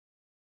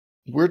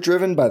We're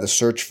driven by the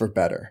search for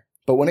better.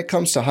 But when it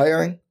comes to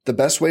hiring, the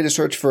best way to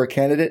search for a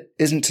candidate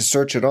isn't to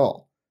search at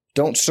all.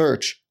 Don't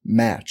search,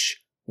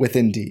 match with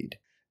Indeed.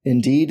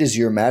 Indeed is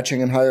your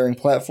matching and hiring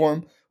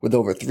platform with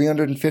over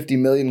 350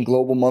 million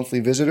global monthly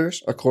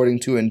visitors,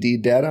 according to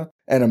Indeed data,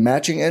 and a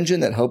matching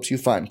engine that helps you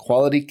find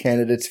quality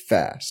candidates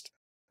fast.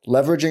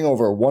 Leveraging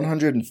over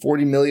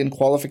 140 million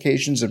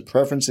qualifications and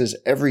preferences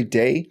every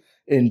day,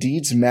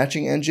 Indeed's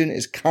matching engine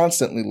is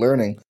constantly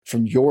learning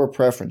from your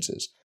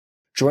preferences.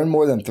 Join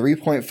more than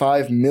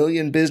 3.5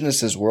 million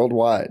businesses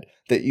worldwide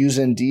that use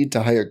Indeed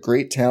to hire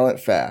great talent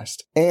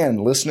fast.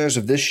 And listeners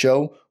of this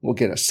show will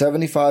get a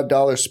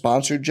 $75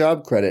 sponsored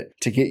job credit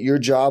to get your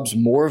jobs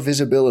more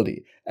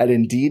visibility at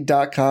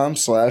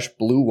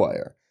Indeed.com/Blue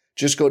Wire.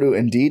 Just go to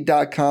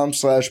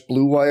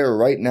Indeed.com/Blue Wire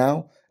right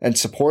now and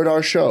support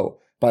our show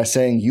by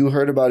saying you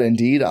heard about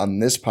Indeed on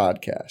this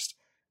podcast.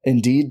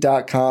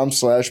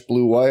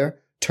 Indeed.com/Blue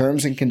Wire.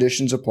 Terms and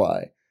conditions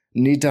apply.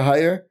 Need to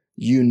hire?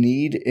 You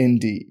need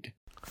Indeed.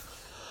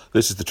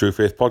 This is the True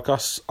Faith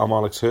Podcast. I'm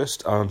Alex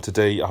Hurst, and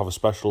today I have a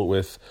special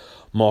with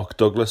Mark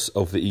Douglas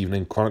of the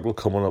Evening Chronicle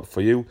coming up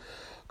for you.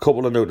 A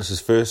couple of notices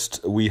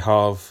first. We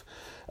have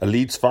a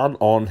Leeds fan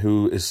on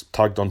who is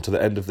tagged on to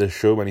the end of this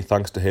show. Many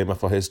thanks to him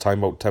for his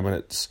time, about 10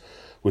 minutes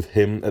with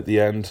him at the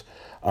end.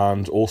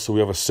 And also we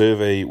have a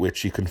survey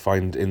which you can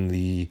find in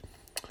the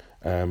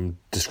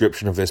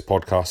description of this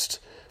podcast,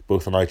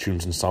 both on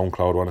iTunes and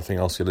SoundCloud or anything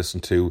else you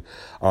listen to,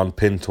 and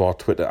pinned to our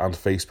Twitter and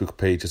Facebook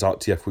pages at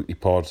TF Weekly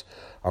Pod,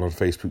 and on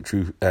Facebook,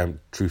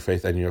 True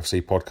Faith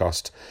NUFC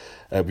Podcast.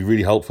 It'd be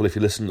really helpful if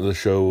you listen to the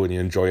show and you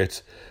enjoy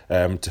it,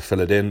 to fill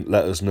it in.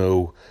 Let us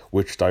know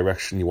which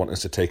direction you want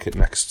us to take it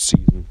next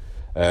season,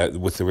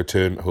 with the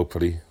return,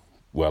 hopefully.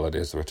 Well, it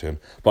is the return.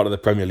 But in the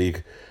Premier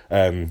League,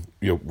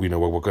 we know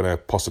we're going to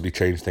possibly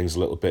change things a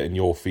little bit, and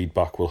your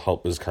feedback will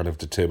help us kind of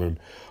determine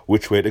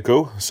which way to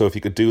go. So if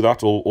you could do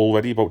that,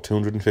 already about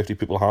 250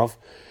 people have.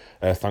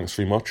 Thanks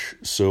very much.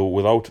 So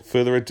without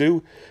further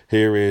ado,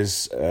 here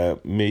is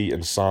me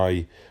and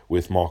Si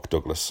with Mark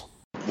Douglas.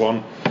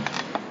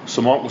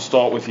 So Mark, we'll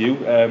start with you.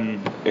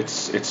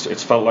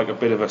 It's felt like a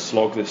bit of a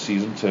slog this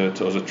season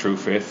to us at True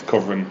Faith,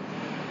 covering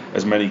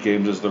as many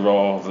games as there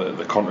are,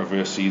 the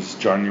controversies,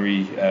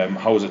 January.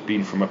 How has it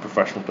been from a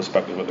professional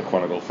perspective at the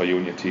Chronicle for you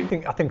and your team?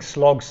 I think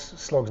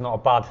slog's not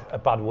a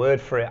bad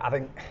word for it. I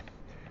think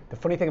the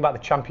funny thing about the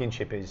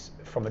Championship is,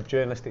 from a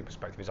journalistic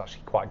perspective, it's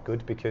actually quite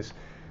good because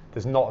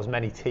there's not as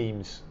many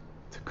teams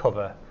to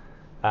cover.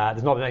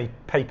 There's not many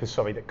papers,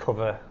 that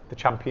cover the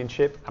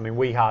Championship. I mean,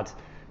 we had,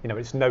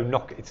 it's no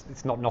knock.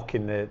 It's not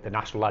knocking the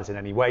national lads in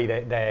any way.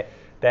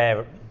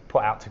 They're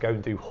put out to go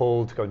and do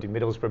Hull, to go and do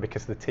Middlesbrough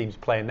because the team's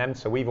playing them.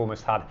 So we've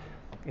almost had,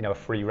 a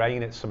free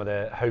reign at some of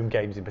the home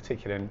games in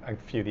particular, and a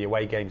few of the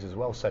away games as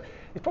well. So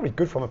it's probably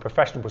good from a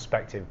professional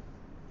perspective.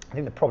 I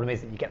think the problem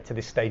is that you get to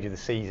this stage of the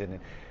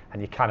season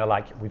and you kind of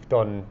like, we've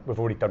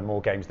already done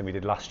more games than we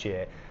did last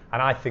year.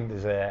 And I think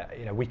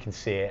we can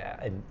see it,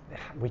 and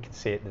we can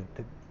see it.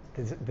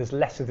 There's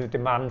less of the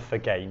demand for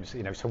games,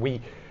 So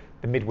the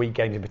midweek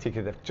games in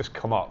particular that have just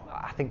come up,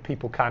 I think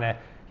people kind of,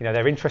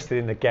 they're interested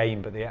in the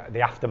game, but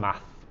the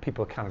aftermath,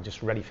 people are kind of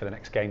just ready for the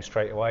next game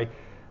straight away.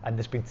 And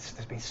there's been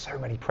so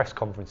many press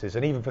conferences,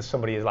 and even for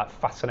somebody as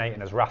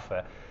fascinating as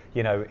Rafa,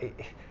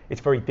 it's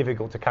very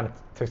difficult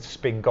to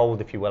spin gold,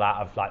 if you will,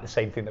 out of the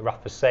same thing that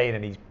Rafa's saying,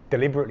 and he's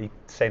deliberately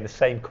saying the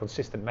same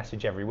consistent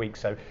message every week.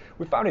 So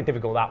we found it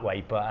difficult that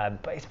way, but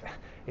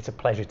it's a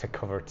pleasure to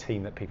cover a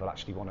team that people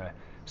actually want to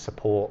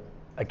support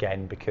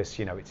again, because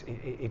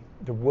the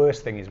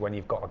worst thing is when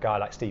you've got a guy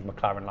like Steve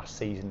McLaren last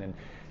season, and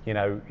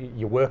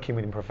you're working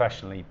with him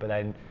professionally, but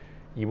then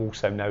you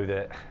also know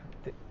that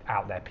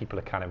out there people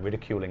are kind of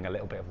ridiculing a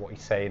little bit of what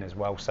he's saying as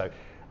well. So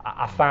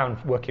I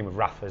found working with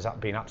Rafa as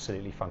being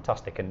absolutely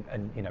fantastic, and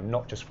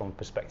not just from the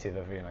perspective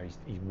of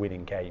he's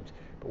winning games,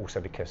 but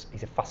also because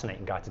he's a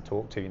fascinating guy to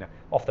talk to.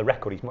 Off the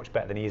record he's much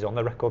better than he is on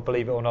the record,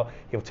 believe it or not.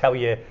 He'll tell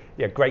you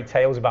great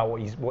tales about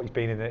what he's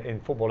been in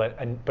football,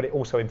 but it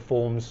also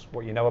informs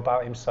what you know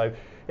about him. So yeah,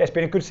 it's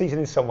been a good season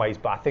in some ways,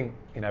 but I think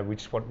we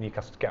just want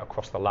Newcastle to get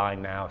across the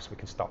line now, so we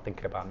can start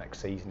thinking about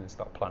next season and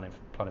start planning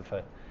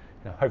for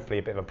hopefully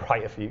a bit of a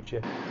brighter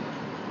future.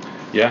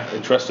 Yeah,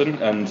 interesting.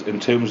 And in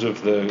terms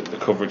of the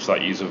coverage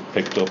that you have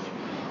picked up,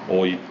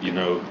 or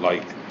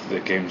like the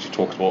games you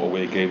talked about,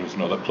 away games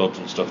and other clubs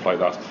and stuff like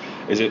that,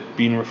 is it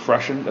been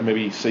refreshing to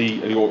maybe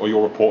see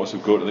your reporters who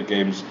go to the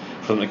games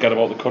for them to get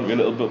about the country a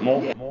little bit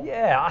more?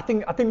 Yeah, I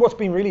think what's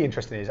been really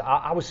interesting is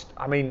I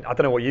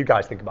don't know what you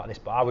guys think about this,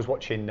 but I was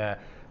watching a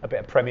bit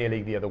of Premier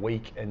League the other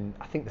week, and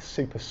I think the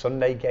Super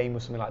Sunday game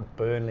was something like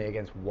Burnley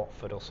against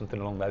Watford or something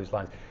along those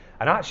lines.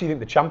 And I actually think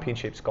the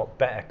Championship's got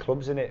better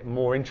clubs in it,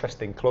 more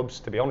interesting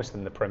clubs, to be honest,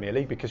 than the Premier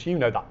League, because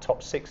that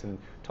top 6 and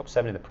top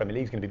 7 in the Premier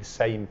League is going to be the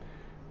same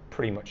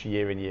pretty much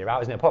year in, year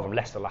out, isn't it? Apart from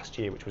Leicester last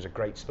year, which was a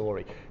great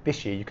story.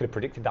 This year, you could have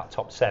predicted that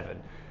top 7.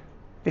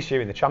 This year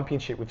in the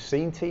Championship, we've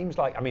seen teams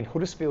like,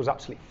 Huddersfield's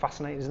absolutely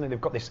fascinating, isn't it?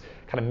 They've got this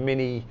kind of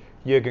mini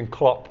Jurgen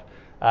Klopp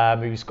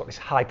who's got this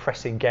high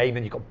pressing game.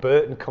 And you've got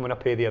Burton coming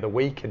up here the other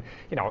week, and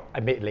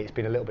admittedly it's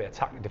been a little bit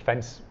attack and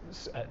defence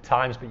at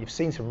times, but you've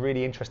seen some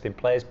really interesting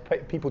players,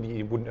 people that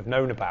you wouldn't have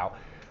known about.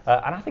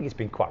 And I think it's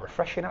been quite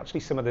refreshing, actually,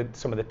 some of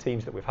the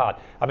teams that we've had.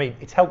 I mean,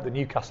 it's helped that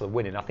Newcastle are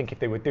winning. I think if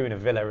they were doing a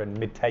Villa and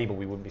mid-table,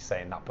 we wouldn't be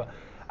saying that. But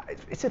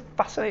it's a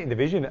fascinating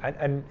division,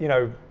 and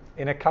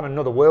in a kind of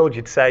another world,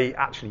 you'd say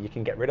actually you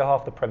can get rid of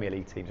half the Premier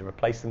League teams and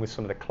replace them with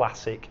some of the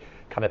classic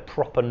kind of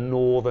proper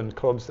northern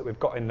clubs that we've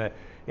got in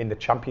the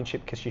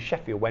Championship. Because your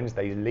Sheffield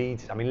Wednesday,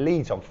 Leeds. I mean,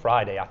 Leeds on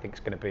Friday, I think is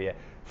going to be a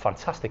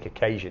fantastic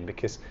occasion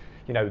because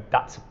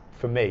that's.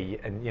 For me,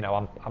 and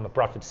I'm a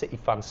Bradford City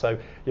fan, so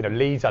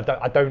Leeds. I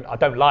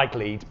don't like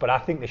Leeds, but I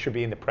think they should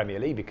be in the Premier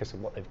League because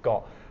of what they've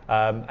got.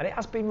 And it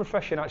has been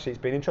refreshing, actually.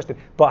 It's been interesting.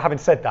 But having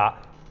said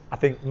that, I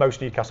think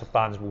most Newcastle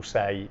fans will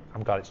say,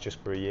 "I'm glad it's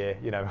just for a year."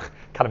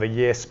 Kind of a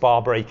year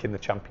spa break in the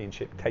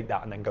Championship, take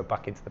that, and then go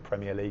back into the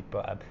Premier League.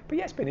 But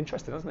yeah, it's been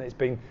interesting, hasn't it? It's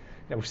been.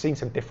 We've seen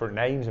some different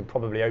names and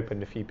probably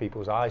opened a few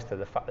people's eyes to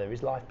the fact there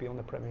is life beyond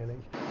the Premier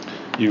League.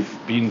 You've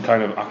been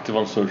kind of active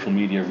on social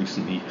media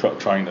recently,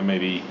 trying to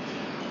maybe.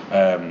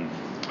 How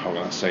can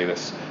I say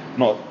this?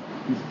 Not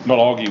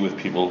argue with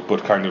people,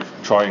 but kind of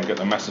try and get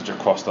the message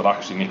across that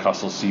actually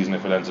Newcastle's season,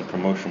 if it ends in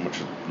promotion, which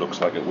it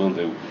looks like it will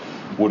do,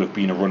 would have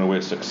been a runaway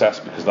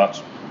success because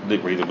that's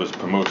literally there was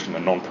promotion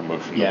and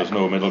non-promotion. Yeah. There was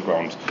no middle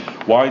ground.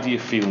 Why do you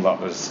feel that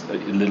there's a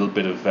little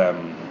bit of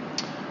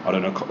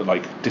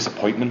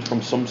disappointment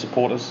from some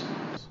supporters?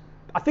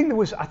 I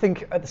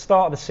think at the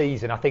start of the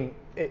season,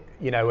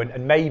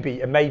 and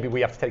maybe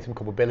we have to take some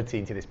culpability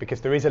into this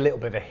because there is a little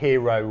bit of a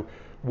hero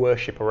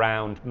worship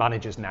around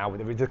managers now.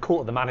 The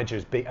cult of the manager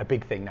is a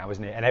big thing now,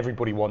 isn't it? And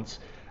everybody wants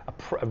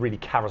a really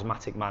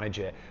charismatic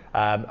manager.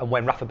 And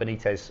when Rafa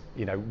Benitez,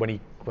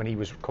 when he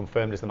was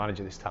confirmed as the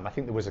manager this time, I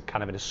think there was a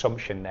kind of an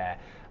assumption there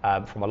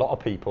from a lot of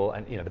people.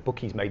 And the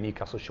bookies made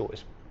Newcastle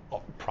shortest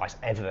price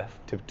ever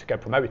to go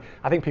promoted.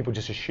 I think people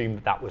just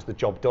assumed that was the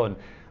job done.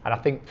 And I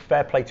think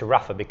fair play to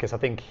Rafa because I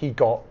think he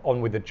got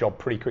on with the job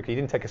pretty quickly. He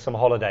didn't take a summer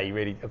holiday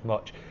really of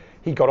much.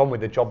 He got on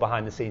with the job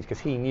behind the scenes because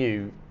he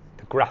knew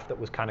the graft that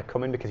was kind of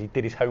coming because he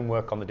did his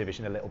homework on the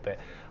division a little bit.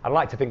 I'd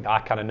like to think that I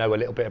kind of know a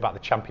little bit about the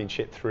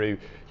Championship through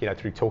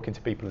talking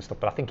to people and stuff,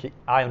 but I think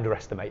I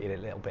underestimated it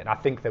a little bit. And I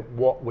think that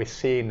what we're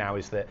seeing now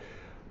is that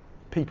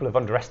people have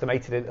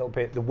underestimated it a little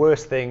bit. The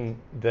worst thing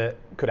that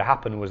could have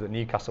happened was that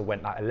Newcastle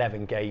went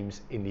 11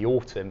 games in the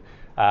autumn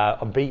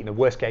unbeaten. The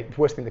worst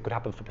thing that could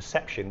happen for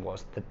perception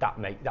was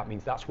that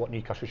means that's what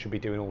Newcastle should be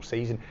doing all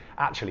season.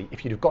 Actually,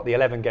 if you'd have got the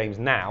 11 games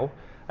now,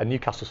 and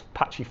Newcastle's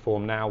patchy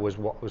form now was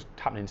what was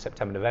happening in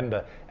September,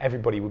 November,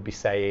 everybody would be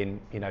saying,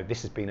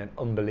 this has been an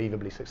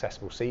unbelievably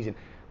successful season.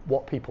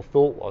 What people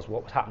thought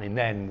what was happening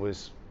then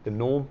was the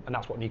norm, and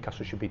that's what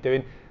Newcastle should be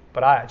doing.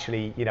 But I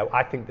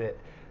think that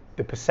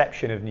the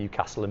perception of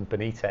Newcastle and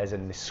Benitez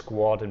and this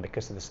squad, and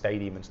because of the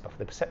stadium and stuff,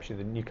 the perception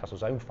of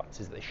Newcastle's own fans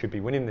is that they should be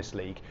winning this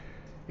league.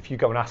 If you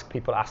go and ask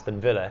people at Aston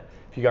Villa,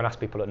 if you go and ask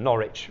people at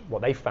Norwich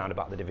what they found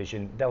about the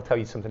division, they'll tell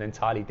you something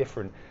entirely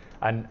different.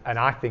 And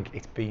I think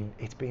it's been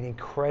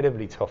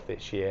incredibly tough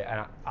this year.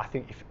 And I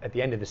think if at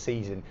the end of the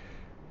season,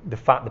 the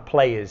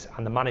players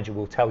and the manager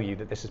will tell you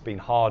that this has been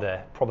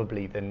harder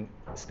probably than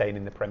staying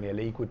in the Premier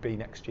League would be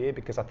next year,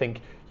 because I think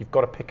you've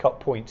got to pick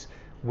up points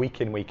week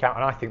in, week out.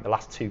 And I think the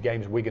last two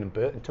games, Wigan and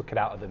Burton took it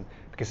out of them,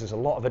 because there's a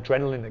lot of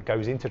adrenaline that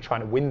goes into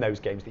trying to win those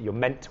games that you're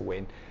meant to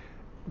win,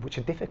 which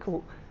are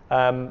difficult.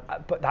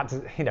 But that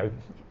doesn't,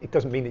 it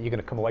doesn't mean that you're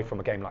going to come away from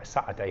a game like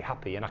Saturday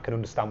happy. And I can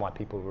understand why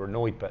people were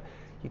annoyed, but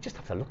you just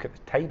have to look at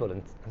the table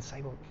and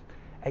say, well,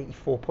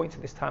 84 points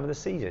at this time of the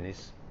season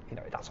is,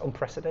 that's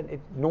unprecedented.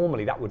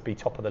 Normally that would be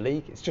top of the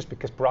league. It's just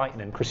because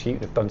Brighton and Chris Hughton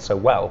have done so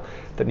well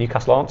that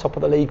Newcastle aren't top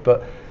of the league.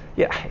 But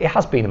yeah, it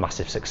has been a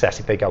massive success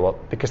if they go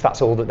up, because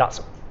that's all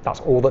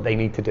that they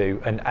need to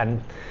do.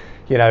 And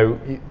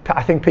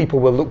I think people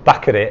will look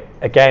back at it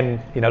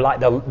again,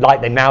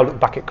 like they now look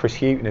back at Chris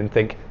Hughton and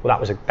think, well,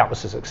 that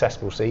was a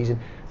successful season.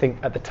 I think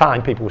at the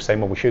time people were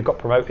saying, well, we should have got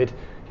promoted.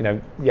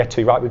 Yeah,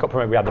 too right, we got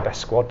promoted, we had the best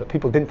squad, but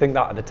people didn't think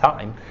that at the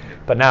time.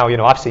 But now,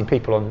 I've seen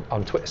people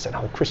on Twitter saying,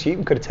 oh, Chris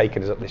Hughton could have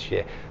taken us up this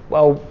year.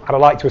 Well, I'd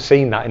like to have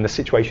seen that in the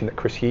situation that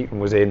Chris Hughton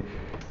was in,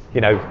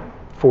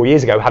 4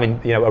 years ago, having,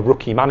 a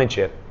rookie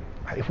manager.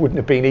 It wouldn't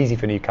have been easy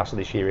for Newcastle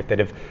this year if they'd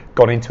have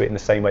gone into it in the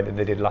same way that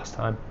they did last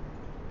time.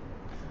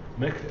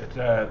 Mick,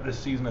 this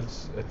season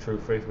it's a True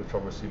Faith, which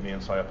obviously me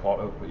and Si are part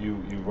of, but you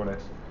run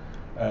it.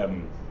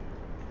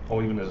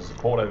 Or even as a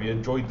supporter, have you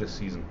enjoyed this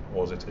season?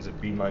 Or has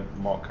it been like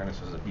Mark kind of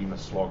says, has it been a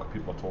slog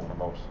people are talking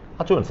about?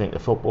 I don't think the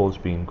football's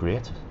been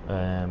great,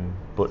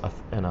 but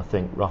I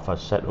think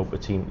Rafa's set up a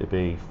team to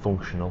be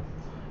functional,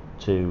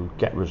 to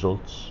get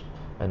results,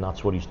 and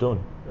that's what he's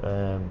done.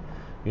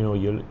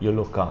 You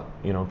look at,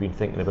 been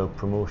thinking about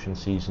promotion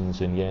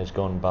seasons in years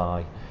gone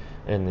by,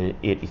 and the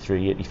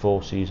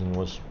 83-84 season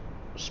was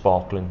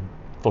sparkling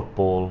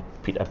football.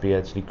 Peter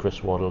Beardsley,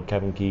 Chris Waddle,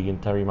 Kevin Keegan,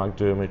 Terry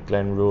McDermott,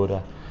 Glenn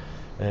Roeder,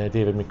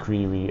 David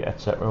McCreary,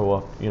 etc.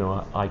 were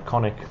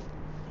iconic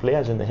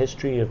players in the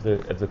history of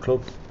the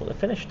club, but they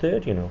finished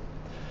third.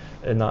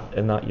 in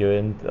that year,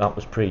 and that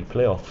was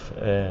pre-playoff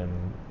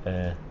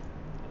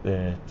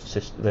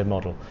the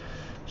model.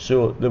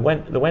 So they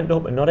went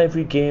up, and not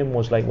every game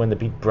was like when they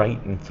beat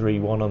Brighton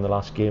 3-1 on the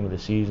last game of the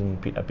season.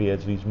 Peter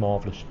Beardsley's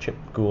marvellous chip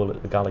goal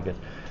at the Gallagher.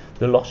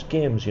 They lost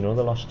games, they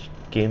lost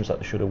games that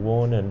they should have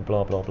won, and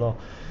blah blah blah.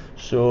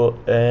 So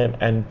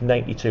and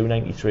 92,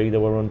 93 they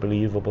were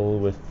unbelievable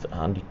with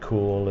Andy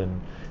Cole and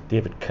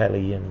David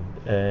Kelly and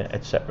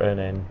etc.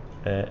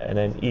 And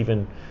then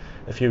even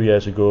a few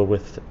years ago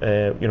with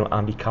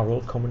Andy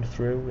Carroll coming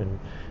through, and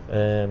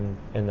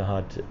they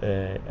had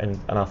and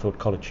I thought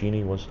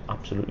Colaccini was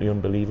absolutely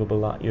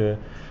unbelievable that year,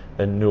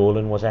 and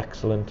Nolan was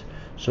excellent.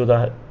 So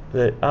that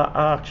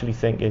I actually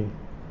think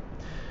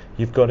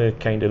you've got to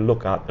kind of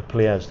look at the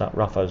players that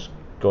Rafa's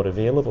got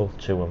available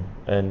to him,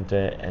 and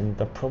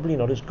they're probably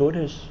not as good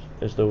as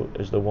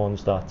the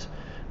ones that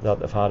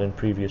they've had in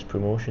previous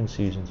promotion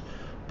seasons,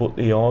 but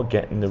they are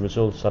getting the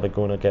results that are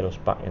going to get us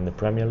back in the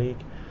Premier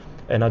League.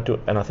 And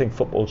I think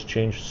football's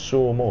changed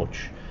so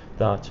much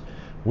that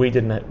we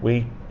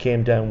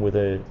came down with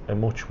a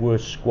much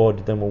worse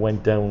squad than we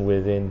went down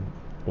with in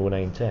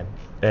 09,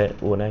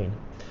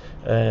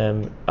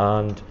 and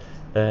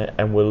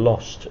we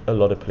lost a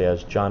lot of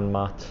players. Jan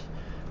Matt,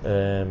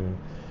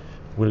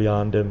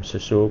 Williandum,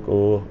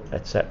 Sissoko,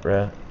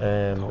 etc.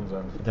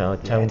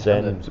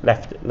 Townsend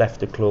left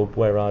the club,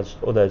 whereas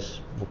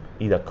others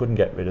either couldn't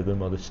get rid of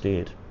them or they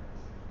stayed.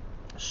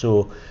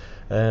 So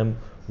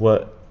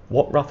what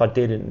Rafa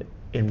did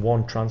in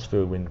one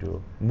transfer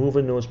window,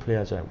 moving those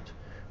players out,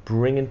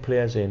 bringing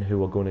players in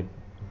who are going to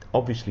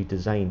obviously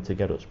designed to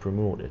get us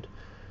promoted,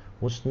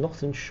 was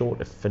nothing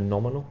short of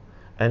phenomenal.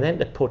 And then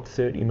to put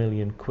 30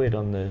 million quid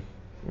on the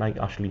Mike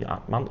Ashley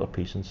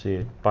mantelpiece and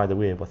say, by the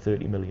way, we're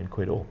 30 million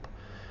quid up,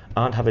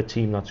 and have a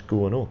team that's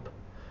going up,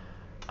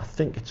 I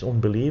think it's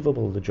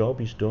unbelievable the job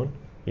he's done,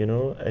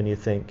 and you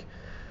think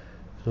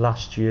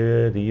last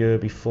year, the year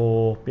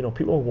before,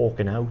 people were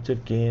walking out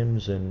of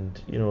games,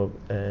 and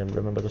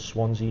remember the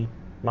Swansea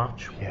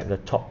match, the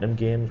Tottenham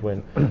games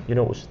when it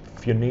was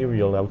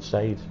funereal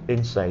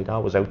inside. I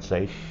was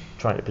outside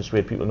trying to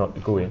persuade people not to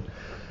go in.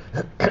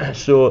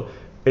 So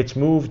it's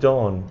moved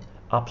on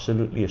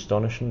absolutely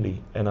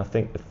astonishingly, and I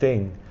think the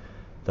thing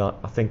that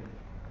I think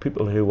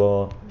people who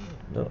are,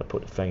 not to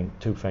put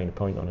too fine a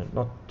point on it,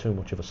 not too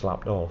much of a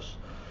slapped arse,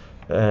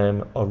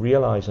 are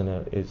realising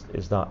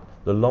is that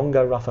the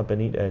longer Rafa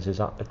Benitez is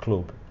at the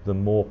club, the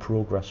more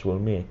progress we'll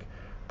make,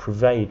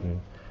 providing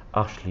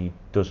Ashley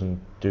doesn't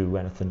do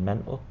anything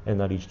mental, and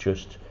that he's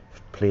just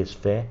plays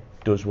fair,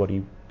 does what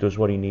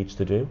he needs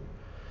to do.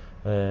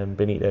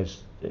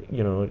 Benitez,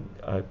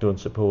 I don't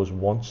suppose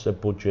wants a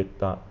budget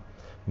that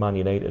Man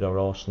United or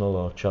Arsenal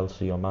or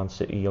Chelsea or Man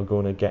City are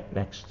going to get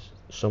next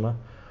summer,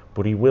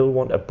 but he will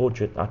want a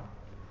budget that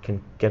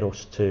can get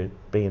us to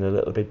being a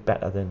little bit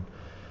better than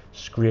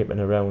scraping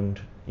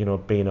around,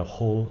 being a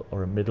Hull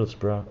or a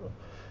Middlesbrough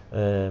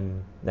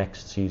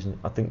next season.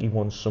 I think he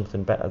wants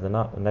something better than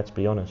that, and let's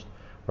be honest,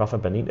 Rafa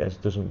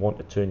Benitez doesn't want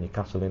to turn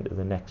Newcastle into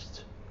the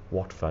next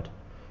Watford,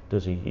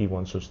 does he? He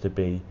wants us to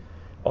be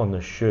on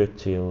the shirt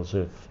tails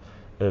of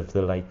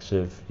the likes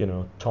of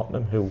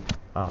Tottenham, who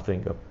I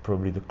think are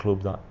probably the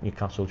club that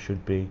Newcastle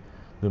should be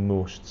the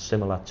most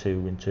similar to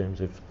in terms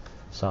of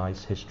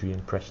size, history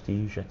and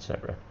prestige,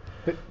 etc.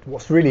 But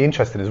what's really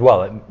interesting as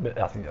well,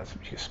 I think that's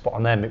spot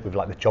on there, Mick, with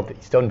like the job that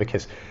he's done,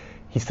 because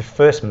he's the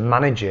first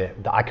manager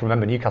that I can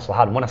remember Newcastle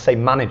had. And when I say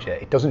manager,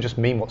 it doesn't just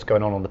mean what's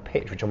going on the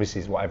pitch, which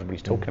obviously is what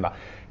everybody's talking about.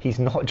 He's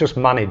not just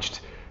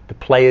managed the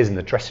players in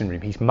the dressing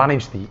room, he's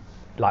managed the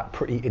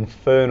pretty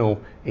infernal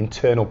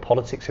internal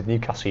politics of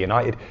Newcastle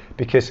United,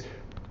 because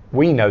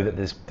we know that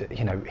there's,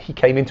 he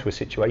came into a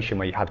situation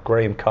where you had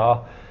Graham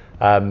Carr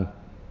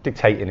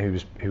dictating who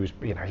was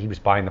he was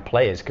buying the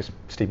players because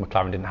Steve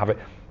McLaren didn't have it.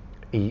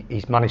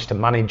 He's managed to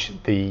manage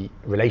the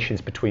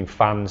relations between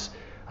fans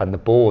and the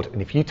board.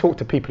 And if you talk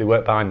to people who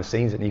work behind the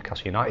scenes at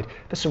Newcastle United,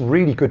 there's some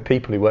really good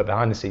people who work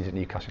behind the scenes at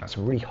Newcastle United,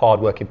 some really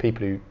hard-working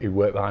people who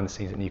work behind the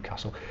scenes at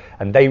Newcastle.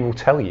 And they will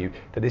tell you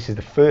that this is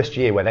the first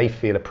year where they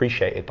feel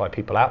appreciated by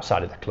people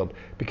outside of the club,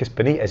 because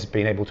Benitez has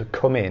been able to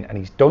come in and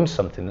he's done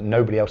something that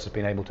nobody else has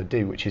been able to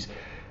do, which is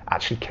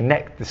actually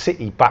connect the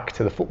city back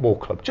to the football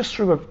club, just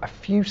through a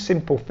few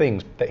simple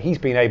things that he's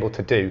been able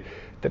to do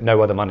that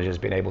no other manager has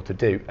been able to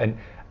do.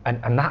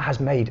 And that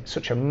has made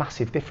such a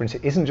massive difference.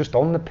 It isn't just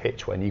on the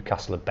pitch where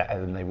Newcastle are better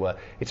than they were,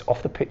 it's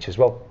off the pitch as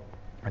well.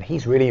 And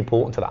he's really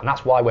important to that. And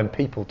that's why when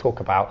people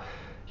talk about,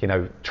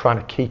 trying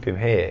to keep him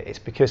here, it's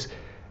because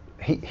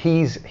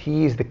he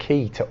is the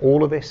key to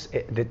all of this.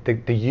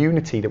 The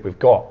unity that we've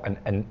got,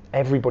 and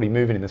everybody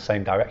moving in the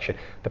same direction.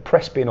 The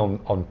press being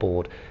on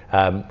board,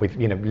 with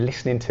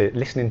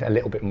listening a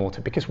little bit more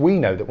to, because we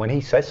know that when he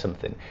says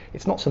something,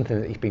 it's not something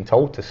that he's been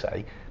told to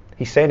say.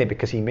 He's saying it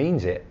because he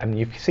means it, and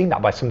you've seen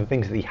that by some of the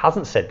things that he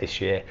hasn't said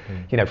this year.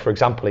 For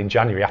example, in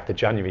January, after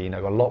January,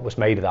 a lot was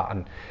made of that,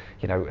 and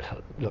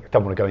look, I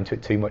don't want to go into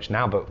it too much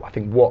now, but I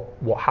think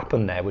what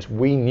happened there was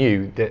we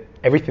knew that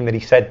everything that he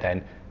said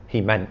then,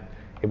 he meant.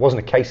 It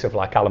wasn't a case of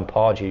like Alan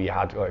Pardew you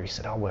had where he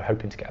said, we're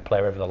hoping to get a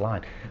player over the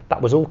line.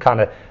 That was all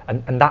kind of,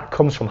 and that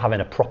comes from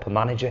having a proper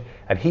manager,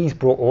 and he's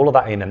brought all of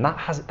that in, and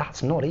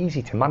that's not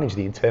easy to manage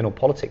the internal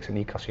politics at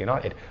Newcastle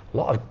United. A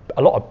lot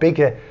of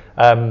bigger,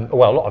 a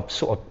lot of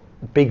sort of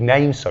big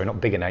names, sorry, not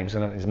bigger names,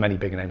 and there's many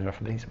bigger names,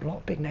 but a lot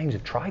of big names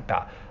have tried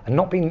that and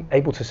not been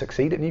able to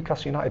succeed at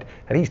Newcastle United,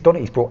 and he's done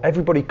it. He's brought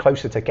everybody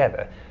closer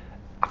together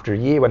after a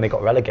year when they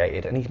got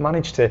relegated, and he's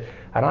managed to,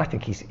 and I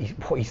think he's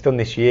what he's done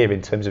this year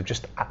in terms of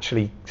just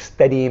actually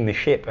steadying the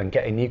ship and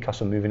getting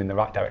Newcastle moving in the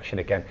right direction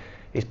again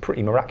is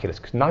pretty miraculous,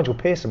 because Nigel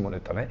Pearson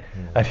wouldn't have done it,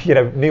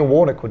 and Neil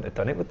Warnock wouldn't have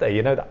done it, would they?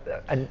 And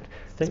I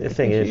think the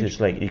thing is, it's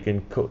like you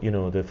can cut,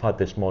 they've had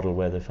this model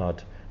where they've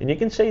had, and you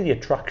can see the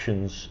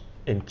attractions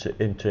in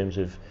terms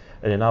of,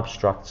 in an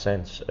abstract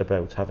sense,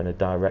 about having a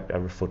director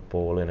of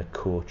football and a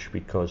coach,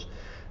 because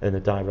the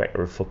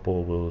director of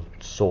football will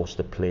source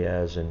the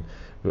players and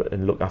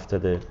look after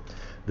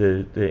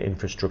the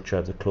infrastructure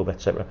of the club,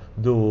 etc.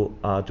 Though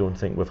I don't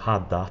think we've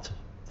had that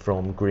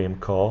from Graham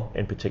Carr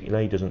in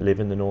particular. He doesn't live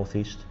in the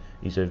northeast.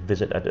 He's a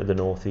visitor to the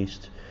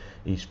northeast.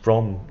 He's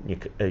from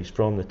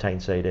the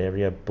Tyneside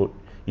area, but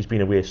he's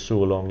been away so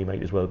long he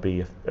might as well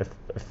be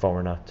a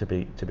foreigner, to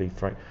be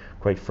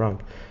quite frank.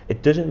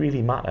 It doesn't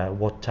really matter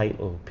what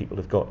title people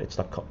have got. It's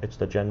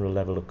the general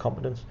level of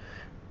competence.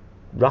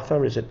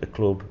 Rafa is at the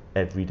club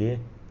every day,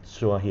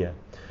 so I hear.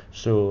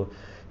 So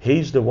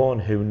he's the one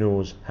who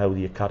knows how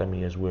the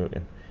academy is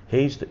working.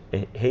 He's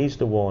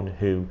the one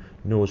who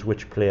knows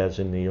which players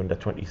in the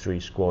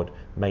under-23 squad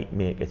might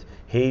make it.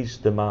 He's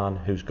the man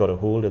who's got a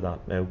hold of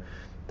that now.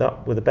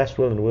 That, with the best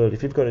will in the world,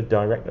 if you've got a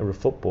director of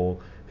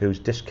football who's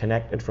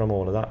disconnected from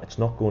all of that, it's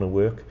not going to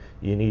work.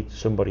 You need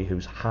somebody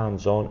who's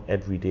hands-on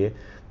every day,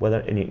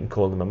 and you can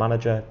call them a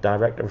manager,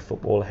 director of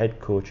football, head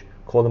coach,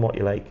 call them what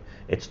you like.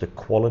 It's the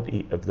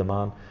quality of the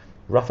man.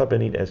 Rafa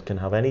Benitez can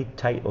have any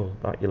title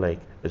that you like,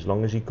 as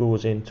long as he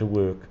goes in to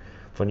work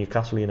for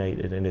Newcastle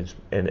United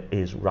and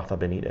is Rafa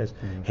Benitez.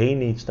 He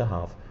needs to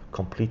have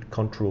complete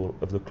control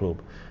of the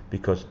club,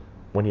 because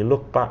when you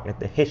look back at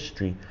the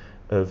history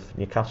of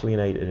Newcastle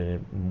United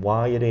and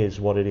why it is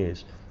what it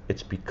is,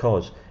 it's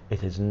because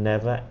it has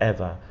never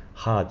ever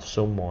had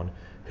someone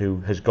who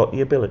has got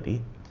the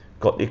ability,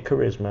 got the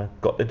charisma,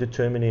 got the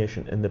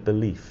determination and the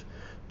belief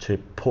to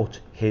put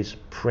his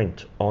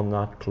print on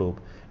that club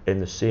in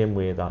the same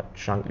way that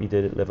Shankly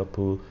did at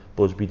Liverpool,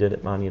 Busby did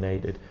at Man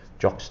United,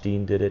 Jock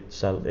Stein did at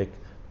Celtic,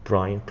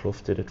 Brian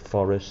Clough did at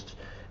Forest,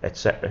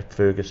 etc.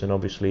 Ferguson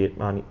obviously at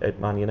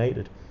Man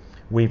United.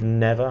 We've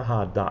never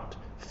had that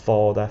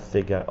father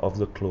figure of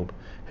the club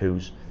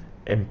who's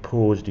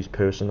imposed his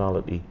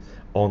personality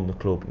on the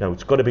club. Now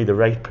it's got to be the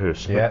right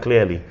person. Yeah.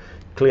 Clearly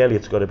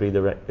it's got to be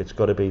the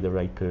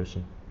right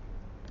person.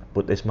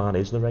 But this man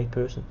is the right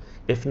person.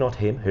 If not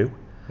him, who?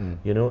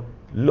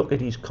 Look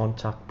at his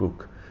contact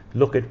book.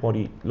 Look at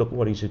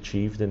what he's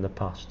achieved in the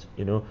past.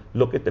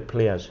 Look at the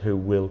players who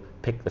will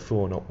pick the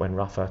phone up when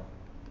Rafa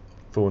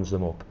phones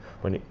them up.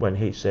 When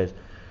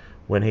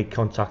he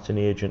contacts an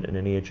agent and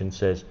an agent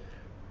says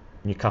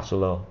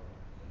Newcastle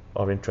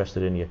are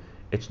interested in you.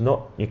 It's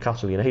not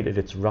Newcastle United,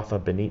 it's Rafa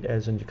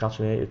Benitez and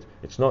Newcastle United.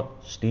 It's not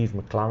Steve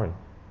McLaren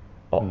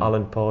or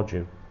Alan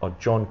Pardew or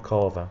John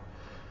Carver.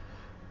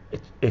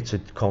 It's a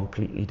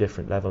completely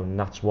different level, and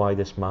that's why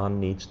this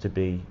man needs to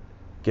be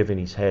given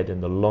his head,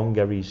 and the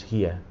longer he's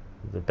here,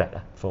 the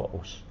better for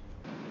us.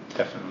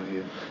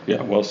 Definitely,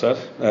 yeah, well said.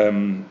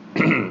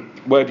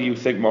 Where do you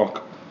think,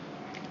 Mark,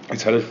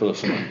 it's headed for the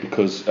summer?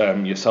 Because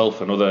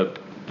yourself and other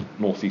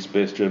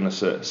northeast-based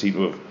journalists seem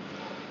to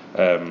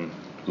have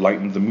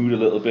lightened the mood a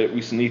little bit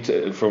recently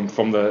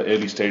from the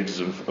early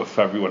stages of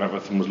February, when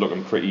everything was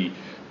looking pretty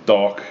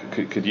dark.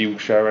 Could you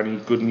share any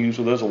good news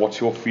with us, or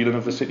what's your feeling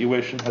of the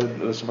situation headed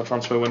into the summer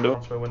transfer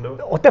window?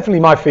 Well,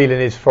 definitely my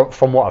feeling is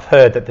from what I've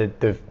heard that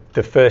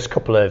the first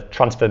couple of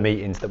transfer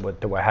meetings that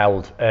were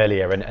held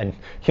earlier, and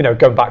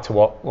going back to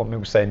what Mick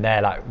was saying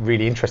there, like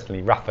really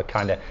interestingly, Rafa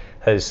kind of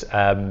has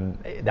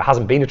there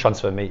hasn't been a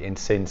transfer meeting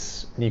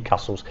since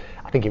Newcastle's.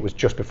 I think it was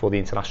just before the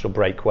international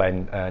break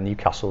when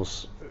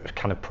Newcastle's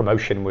kind of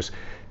promotion was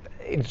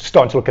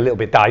starting to look a little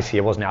bit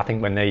dicier, wasn't it? I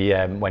think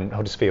when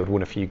Huddersfield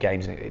won a few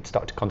games, it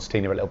started to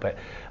concertina a little bit.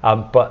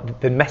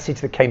 But the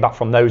message that came back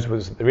from those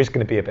was there is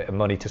going to be a bit of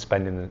money to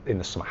spend in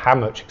the summer. How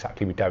much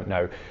exactly, we don't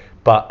know.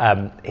 But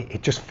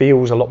it just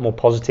feels a lot more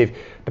positive.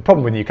 The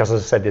problem with Newcastle,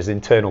 as I said, there's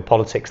internal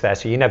politics there,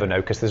 so you never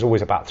know, because there's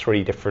always about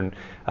 3 different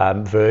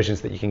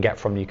versions that you can get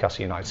from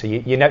Newcastle United. So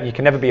you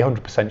can never be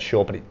 100%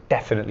 sure, but it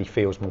definitely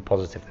feels more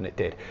positive than it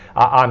did.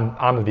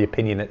 I'm of the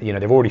opinion that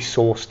they've already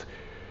sourced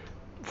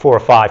 4 or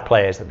 5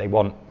 players that they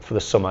want for the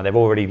summer. They've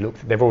already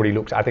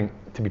looked. I think,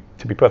 to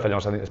be perfectly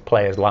honest, I think there's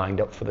players lined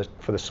up for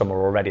the summer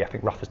already. I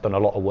think Rafa's done a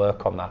lot of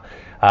work on that,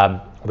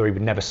 although he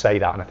would never say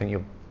that, and I think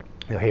you'll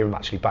hear him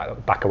actually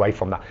back away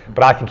from that.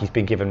 But I think he's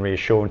been given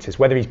reassurances.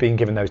 Whether he's been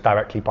given those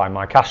directly by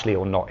Mike Ashley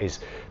or not,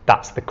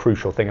 that's the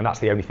crucial thing, and that's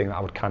the only thing that I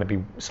would kind of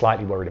be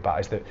slightly worried about,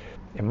 is that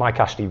Mike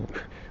Ashley,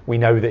 we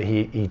know that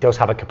he does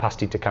have a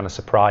capacity to kind of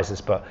surprise us,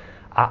 but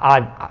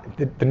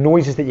the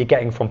noises that you're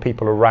getting from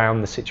people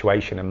around the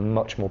situation are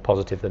much more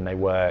positive than they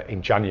were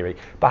in January.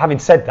 But having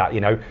said that,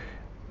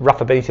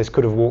 Rafa Benitez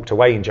could have walked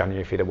away in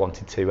January if he'd have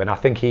wanted to, and I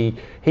think he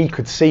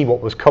could see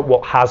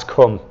what has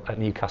come at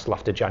Newcastle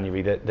after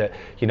January. That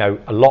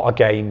a lot of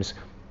games,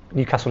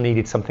 Newcastle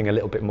needed something a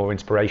little bit more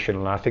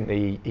inspirational, and I think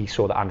he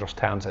saw that Andros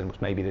Townsend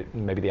was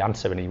maybe the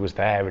answer, and he was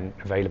there and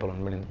available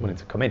and willing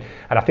to come in.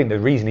 And I think the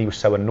reason he was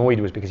so annoyed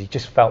was because he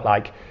just felt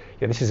like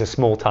this is a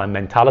small time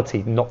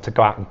mentality, not to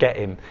go out and get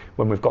him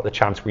when we've got the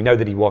chance. We know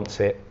that he wants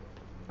it.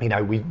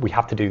 We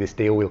have to do this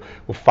deal. We'll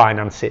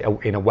finance it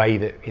in a way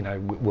that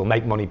we'll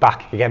make money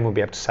back again. We'll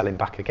be able to sell him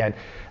back again.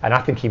 And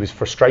I think he was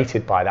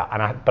frustrated by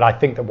that. But I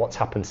think that what's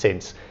happened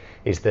since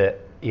is that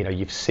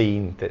you've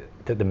seen that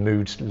the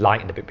mood's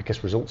lightened a bit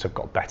because results have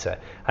got better.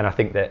 And I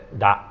think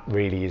that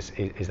really is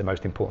the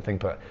most important thing.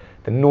 But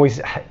the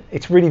noise,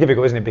 it's really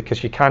difficult, isn't it?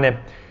 Because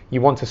you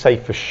want to say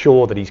for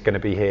sure that he's going to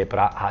be here, but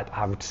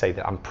I would say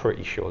that I'm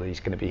pretty sure that he's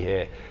going to be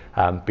here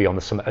beyond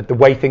the summer. The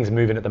way things are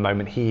moving at the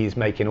moment, he is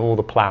making all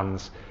the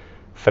plans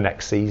for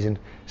next season.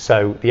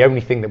 So the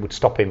only thing that would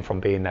stop him from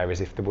being there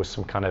is if there was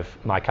some kind of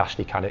Mike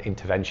Ashley kind of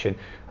intervention.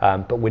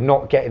 But we're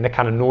not getting the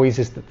kind of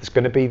noises that there's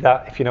going to be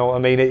that, if you know what I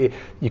mean.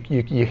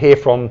 You hear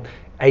from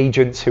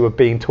agents who are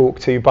being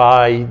talked to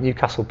by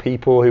Newcastle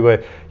people who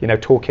are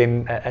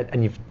talking,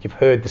 and you've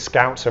heard the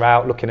scouts are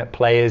out looking at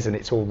players, and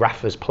it's all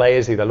Rafa's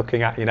players who they're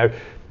looking at.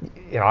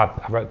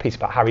 I wrote a piece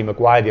about Harry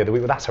Maguire the other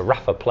week. Well, that's a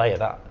Rafa player.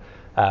 That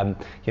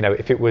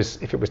if it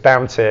was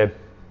down to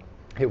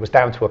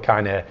a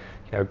kind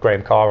of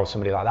Graham Carr or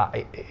somebody like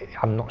that,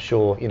 I'm not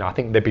sure. I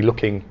think they'd be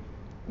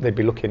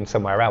looking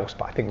somewhere else.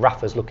 But I think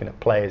Rafa's looking at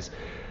players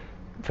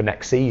for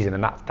next season,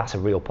 and that's a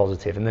real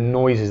positive. And the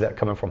noises that are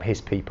coming from his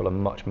people are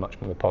much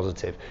more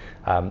positive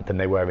than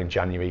they were in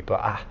January.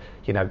 But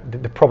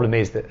the problem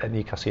is that at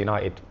Newcastle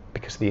United,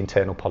 because of the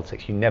internal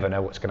politics, you never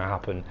know what's going to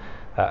happen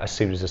as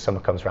soon as the summer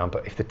comes around.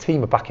 But if the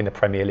team are back in the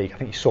Premier League, I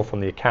think you saw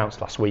from the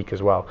accounts last week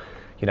as well,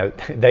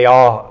 they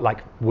are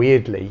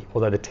weirdly,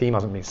 although the team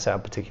hasn't been set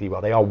up particularly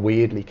well, they are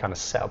weirdly kind of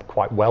set up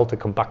quite well to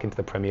come back into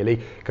the Premier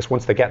League, because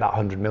once they get that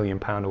 £100 million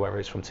or whatever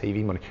it is from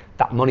TV money,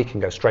 that money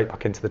can go straight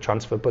back into the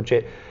transfer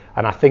budget.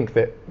 And I think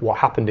that what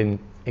happened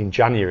in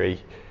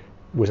January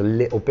was a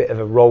little bit of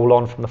a roll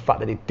on from the fact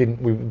that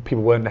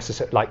people weren't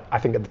necessarily, I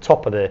think at the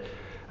top of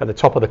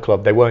the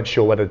club, they weren't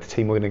sure whether the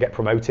team were going to get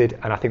promoted.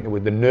 And I think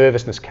that the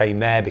nervousness came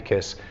there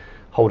because,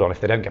 hold on,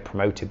 if they don't get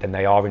promoted, then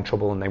they are in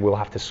trouble, and they will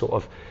have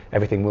to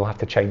everything will have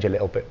to change a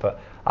little bit. But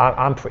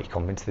I'm pretty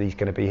convinced that he's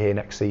going to be here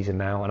next season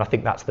now, and I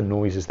think that's the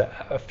noises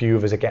that a few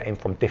of us are getting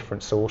from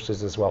different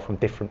sources as well, from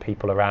different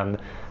people around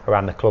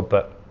the club.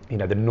 But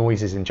the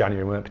noises in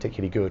January weren't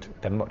particularly good.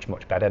 They're much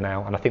better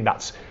now, and I think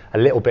that's a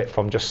little bit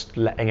from just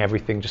letting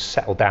everything just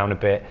settle down a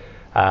bit,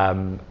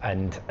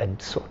 and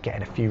sort of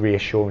getting a few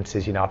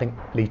reassurances. I think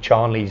Lee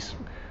Charnley's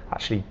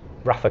actually,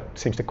 Rafa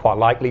seems to quite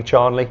like Lee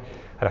Charnley.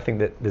 And I think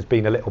that there's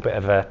been a little bit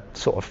of a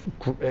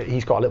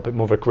he's got a little bit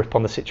more of a grip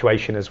on the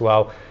situation as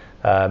well.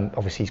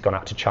 Obviously, he's gone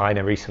out to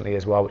China recently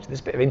as well, which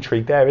there's a bit of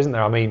intrigue there, isn't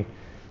there? I mean,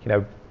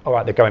 all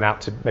right, they're going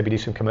out to maybe do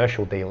some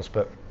commercial deals,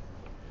 but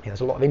there's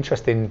a lot of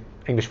interest in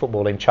English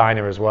football in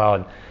China as well.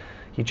 And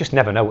you just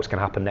never know what's going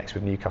to happen next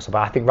with Newcastle. But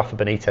I think Rafa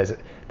Benitez,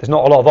 there's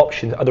not a lot of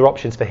other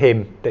options for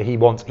him that he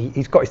wants.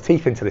 He's got his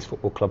teeth into this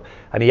football club,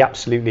 and he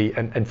absolutely,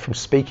 and from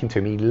speaking to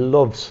him, he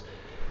loves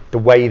the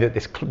way that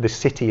this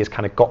city has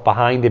kind of got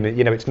behind him.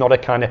 It's not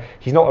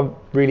he's not a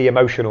really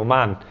emotional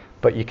man,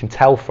 but you can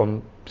tell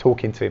from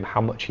talking to him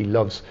how much he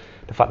loves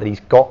the fact that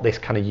he's got this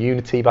kind of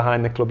unity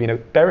behind the club.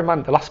 Bear in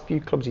mind, the last few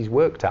clubs he's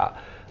worked at,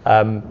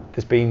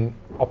 there's been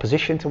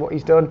opposition to what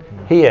he's done.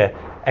 Here,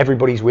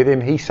 everybody's with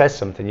him. He says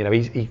something.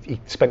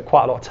 He spent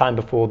quite a lot of time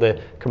before the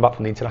come back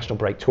from the international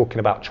break talking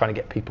about trying to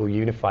get people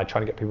unified,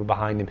 trying to get people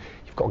behind him.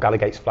 You've got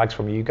Gallagate's flags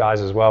from you guys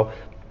as well.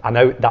 I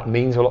know that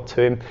means a lot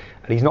to him,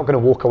 and he's not going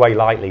to walk away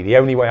lightly. The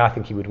only way I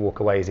think he would walk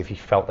away is if he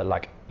felt that,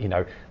 like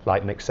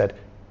Mick said,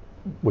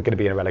 we're going to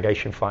be in a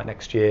relegation fight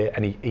next year,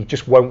 and he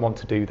just won't want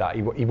to do that.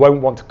 He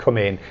won't want to come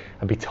in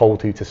and be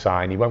told who to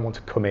sign. He won't want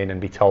to come in and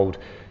be told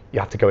you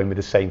have to go in with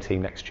the same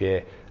team next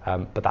year.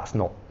 But that's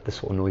not the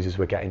sort of noises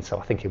we're getting, so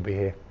I think he'll be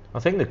here. I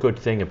think the good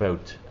thing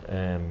about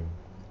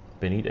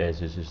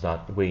Benitez is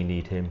that we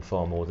need him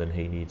far more than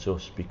he needs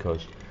us,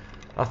 because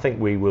I think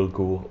we will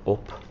go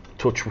up,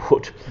 touch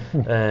wood,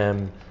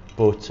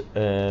 but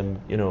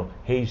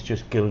he's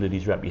just gilded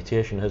his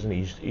reputation, hasn't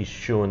he? He's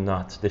shown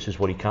that this is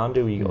what he can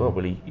do.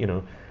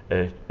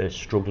 A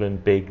struggling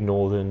big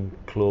northern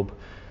club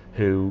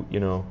who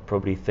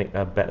probably think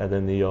they're better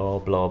than they are,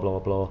 blah blah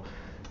blah,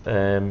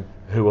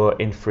 who are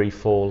in free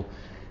fall.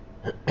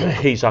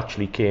 He's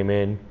actually came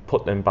in,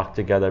 put them back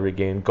together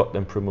again, got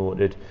them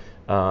promoted,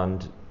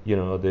 and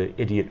the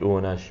idiot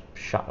owner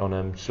shat on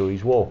him, so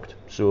he's walked.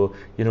 So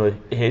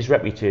his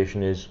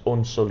reputation is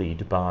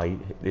unsullied by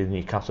the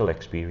Newcastle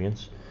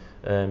experience.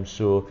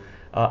 So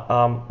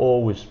I'm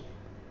always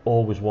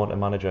want a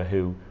manager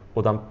who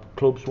other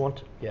clubs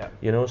want. Yeah.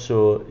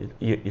 So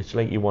it's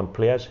like you want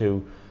players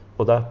who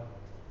other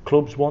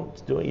clubs want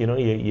to do it. You know,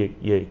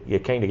 you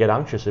kind of get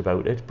anxious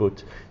about it,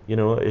 but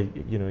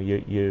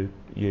you'd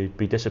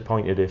be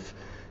disappointed if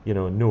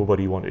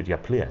nobody wanted your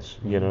players.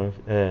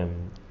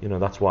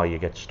 That's why you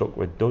get stuck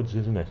with duds,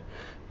 isn't it?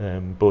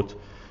 But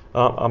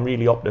I'm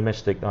really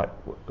optimistic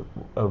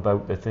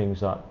about the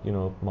things that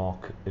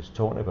Mark is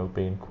talking about,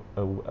 being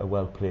a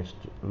well-placed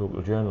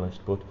local journalist.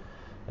 But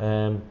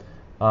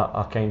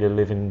I kind of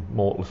live in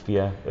mortal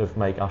fear of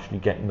Mike Ashley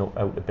getting up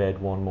out of bed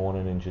one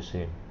morning and just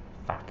saying,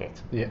 "Fuck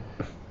it." Yeah.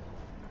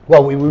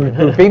 Well, we've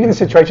been in the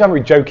situation, haven't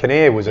we? Joe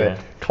Kinnear was a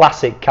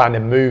classic kind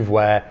of move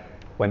when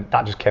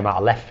that just came out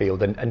of left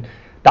field, and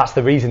that's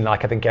the reason.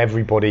 Like, I think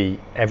everybody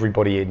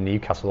in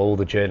Newcastle, all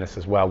the journalists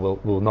as well,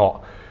 will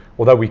not.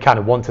 Although we kind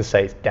of want to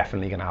say it's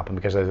definitely going to happen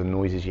because of the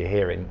noises you're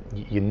hearing,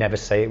 you never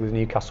say it with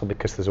Newcastle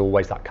because there's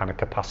always that kind of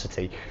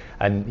capacity.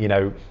 And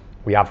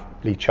we have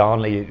Lee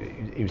Charnley,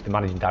 who's the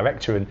managing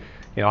director, and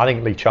I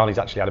think Lee Charnley's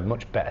actually had a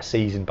much better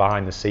season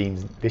behind the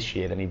scenes this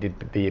year than he did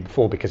the year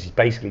before, because he's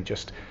basically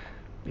just,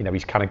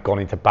 he's kind of gone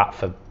into bat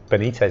for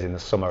Benitez in the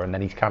summer, and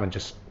then he's kind of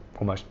just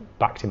almost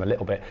backed him a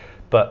little bit.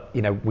 But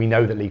we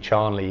know that Lee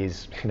Charnley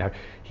is,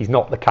 he's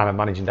not the kind of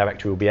managing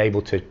director who will be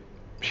able to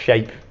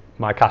shape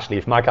Mike Ashley.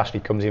 If Mike Ashley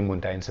comes in one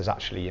day and says,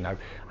 actually, I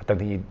don't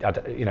think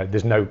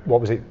there's no, what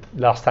was it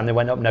last time they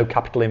went up, no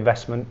capital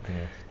investment.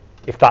 Yeah.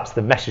 If that's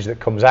the message that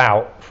comes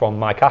out from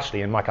Mike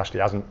Ashley, and Mike Ashley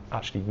hasn't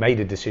actually made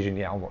a decision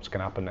yet on what's going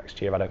to happen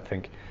next year, I don't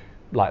think,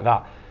 like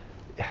that,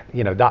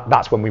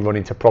 that's when we run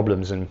into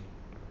problems. And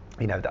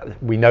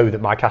we know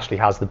that Mike Ashley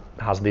has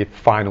the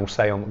final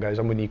say on what goes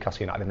on with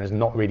Newcastle United, and there's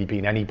not really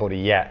been anybody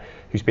yet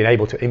who's been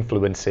able to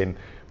influence him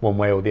one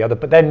way or the other.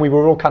 But then we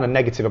were all kind of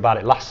negative about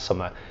it last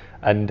summer,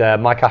 and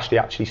Mike Ashley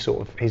actually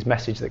sort of, his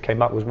message that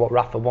came out was, what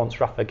Rafa wants,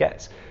 Rafa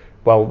gets.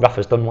 Well,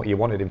 Rafa's done what you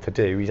wanted him to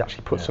do. He's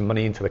actually put some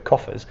money into the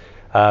coffers,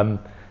 and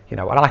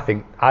I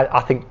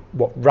think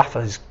what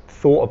Rafa's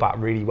thought about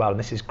really well, and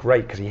this is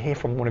great because you hear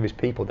from one of his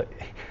people that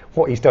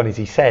what he's done is,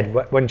 he said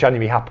when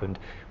January happened,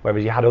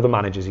 whereas you had other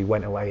managers who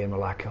went away and were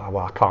like, oh,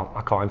 well,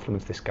 I can't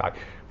influence this guy.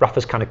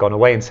 Rafa's kind of gone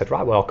away and said,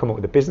 right, well, I'll come up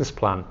with a business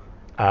plan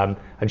and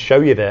show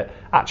you that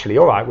actually,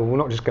 all right, well, we're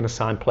not just going to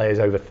sign players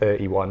over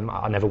 31.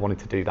 I never wanted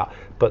to do that,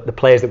 but the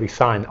players that we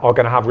sign are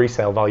going to have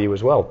resale value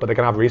as well. But they're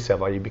going to have resale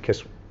value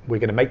because we're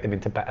going to make them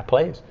into better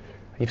players.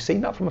 You've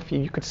seen that from a few.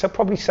 You could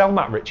probably sell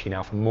Matt Ritchie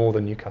now for more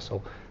than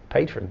Newcastle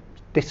paid for him.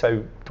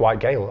 Ditto Dwight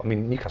Gale. I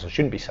mean, Newcastle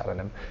shouldn't be selling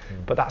him,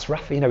 but that's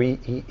Rafa.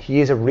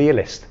 He is a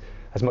realist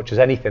as much as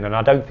anything, and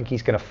I don't think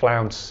he's going to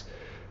flounce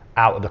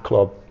out of the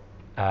club.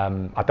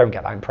 I don't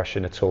get that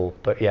impression at all.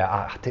 But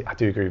yeah, I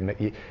do agree with Mick.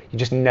 You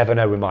just never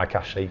know with Mike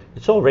Ashley.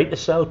 It's all right to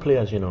sell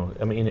players,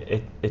 I mean,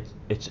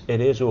 it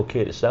is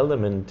okay to sell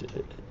them,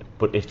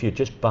 but if you're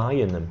just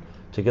buying them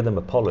to give them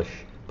a polish,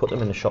 put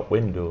them in the shop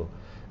window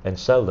and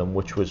sell them,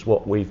 which was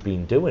what we've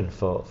been doing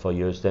for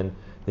years, then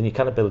you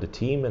kind of build a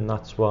team, and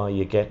that's why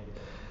you get,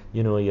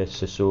 your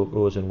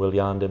Sissokos and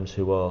Williams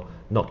who are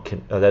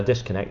they're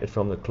disconnected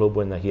from the club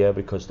when they're here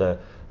because they're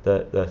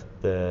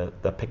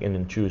picking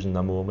and choosing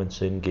their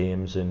moments in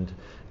games and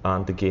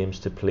the games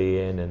to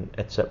play in and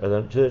etc.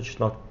 They're just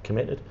not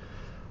committed.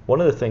 One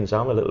of the things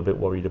I'm a little bit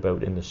worried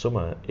about in the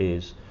summer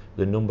is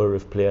the number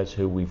of players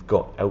who we've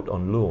got out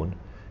on loan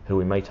who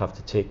we might have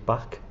to take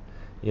back,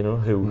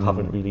 who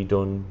haven't really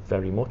done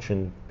very much,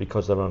 and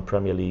because they're on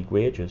Premier League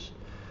wages,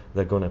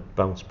 they're going to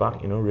bounce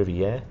back.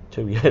 Riviere,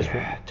 2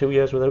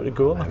 years without a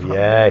goal.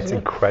 Yeah, it's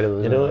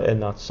incredible.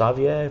 And that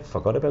Xavier,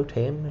 forgot about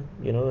him.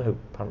 Who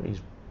apparently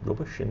he's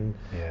rubbish, and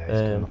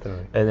and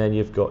then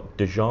you've got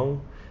De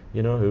Jong,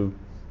 who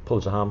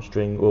pulls a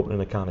hamstring opening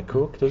a can of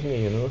Coke, doesn't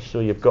he? So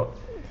you've got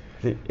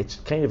it's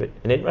kind of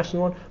an interesting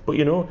one. But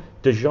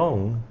De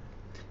Jong,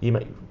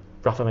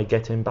 Rafa might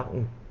get him back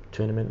and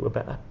turn him into a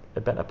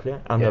better player.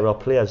 And there are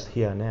players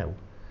here now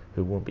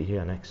who won't be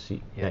here next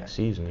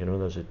season.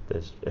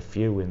 There's a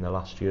few in the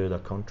last year of their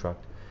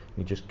contract.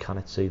 You just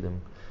cannot see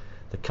them.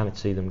 They cannot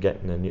see them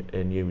getting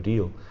a new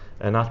deal.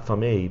 And that, for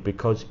me,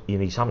 because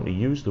he's having to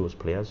use those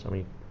players. I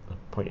mean, I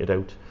pointed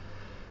out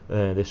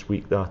this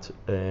week that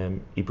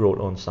he brought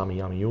on Sammy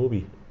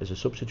Amiobi as a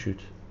substitute.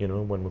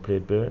 When we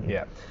played Burton.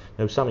 Yeah.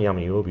 Now Sammy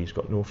Amiobi's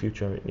got no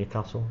future at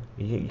Newcastle.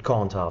 He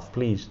can't have.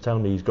 Please tell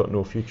me he's got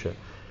no future.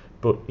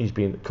 But he's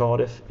been at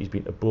Cardiff. He's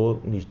been to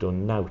Bolton. He's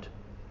done nought.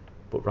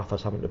 But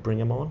Rafa's having to bring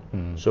him on.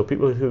 So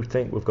people who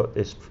think we've got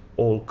this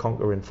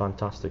all-conquering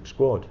fantastic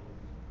squad,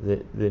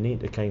 they need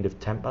to kind of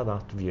temper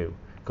that view,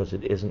 because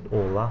it isn't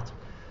all that.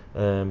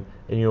 And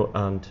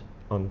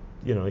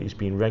he's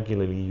been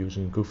regularly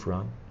using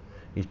Gouffran.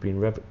 He's been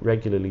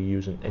regularly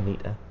using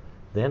Anita.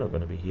 They're not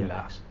going to be here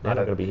They're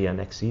not going to be here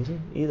next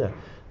season either.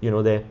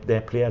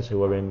 They're players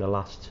who are in the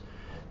last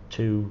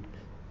 2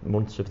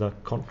 months of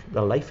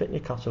their life at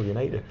Newcastle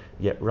United,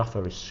 yet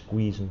Rafa is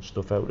squeezing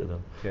stuff out of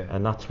them,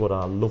 and that's what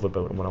I love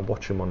about him. When I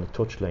watch him on the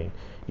touchline,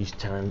 he's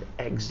telling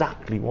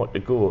exactly what to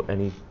go,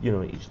 and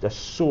they're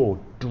so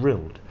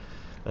drilled.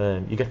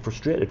 You get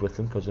frustrated with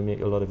them because they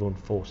make a lot of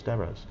unforced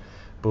errors,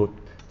 but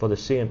for the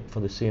same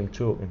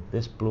token,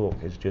 this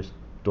bloke is just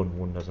done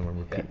wonders, and I'm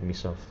repeating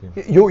myself.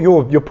 You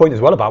know. Your point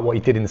as well about what he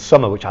did in the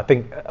summer, which I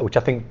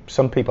think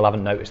some people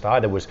haven't noticed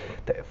either, was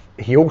that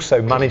he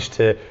also managed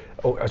to,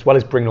 as well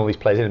as bringing all these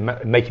players in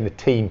and making the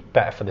team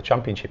better for the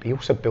Championship, he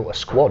also built a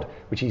squad,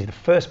 which he's the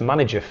first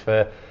manager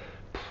for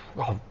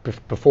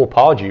before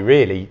Pardew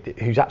really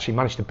who's actually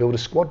managed to build a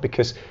squad.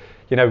 Because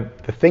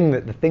the thing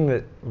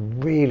that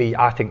really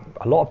I think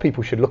a lot of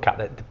people should look at,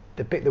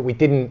 the bit that we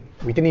didn't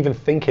even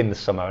think in the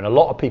summer, and a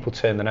lot of people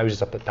turned their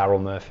noses up at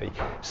Daryl Murphy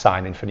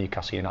signing for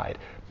Newcastle United,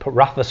 but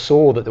Rafa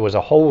saw that there was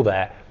a hole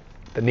there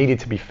that needed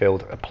to be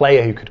filled, a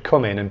player who could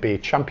come in and be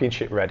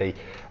Championship ready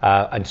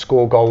and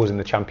score goals in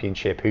the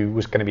Championship, who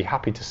was going to be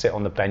happy to sit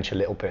on the bench a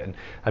little bit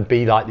and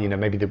be like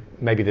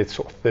maybe the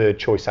sort of third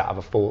choice out of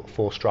a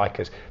four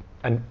strikers.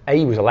 And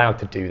he was allowed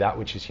to do that,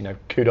 which is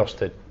kudos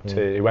to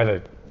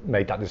whoever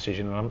made that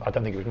decision. And I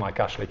don't think it was Mike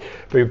Ashley,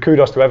 but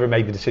kudos to whoever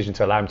made the decision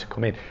to allow him to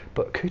come in.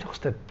 But kudos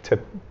to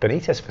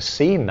Benitez for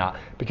seeing that,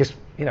 because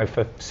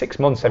for 6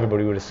 months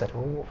everybody would have said,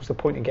 well, what was the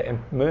point in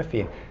getting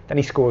Murphy in? Then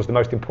he scores the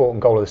most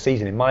important goal of the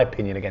season, in my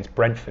opinion, against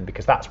Brentford,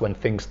 because that's when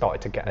things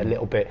started to get a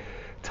little bit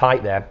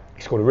tight there.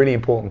 He scored a really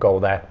important goal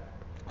there,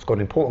 scored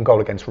an important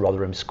goal against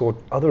Rotherham, scored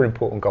other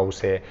important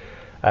goals here.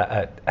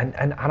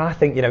 And I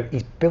think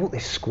he's built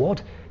this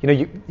squad.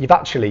 You've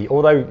actually,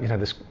 although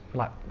this,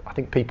 I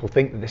think people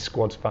think that this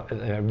squad's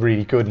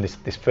really good and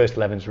this first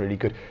 11's really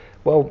good.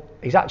 Well,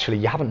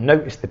 you haven't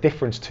noticed the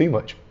difference too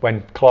much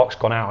when Clark's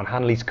gone out and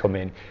Hanley's come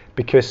in,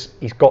 because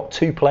he's got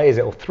 2 players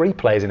or 3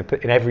 players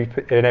in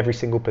every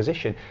single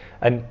position,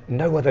 and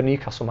no other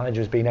Newcastle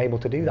manager has been able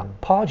to do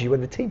that. Pardew,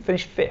 when the team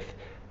finished 5th,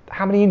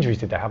 how many injuries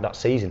did they have that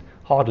season?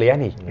 Hardly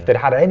any. Yeah. If they'd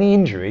had any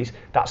injuries,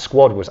 that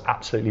squad was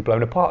absolutely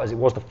blown apart, as it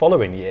was the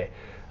following year.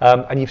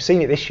 And you've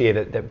seen it this year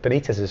that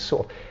Benitez is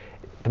sort of,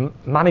 the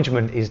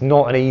management is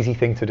not an easy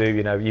thing to do.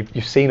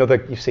 You've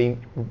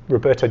seen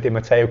Roberto Di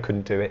Matteo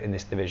couldn't do it in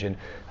this division.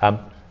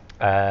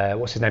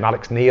 What's his name?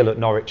 Alex Neil at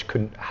Norwich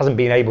hasn't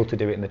been able to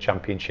do it in the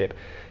Championship.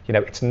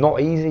 It's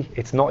not easy.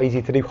 It's not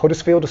easy to do.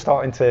 Huddersfield are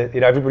starting to.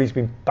 Everybody's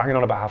been banging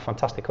on about how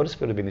fantastic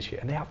Huddersfield have been this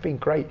year, and they have been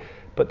great.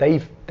 But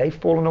they've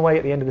fallen away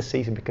at the end of the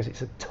season because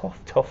it's a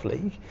tough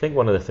league. I think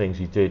one of the things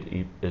he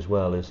did as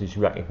well is he's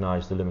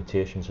recognised the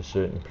limitations of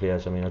certain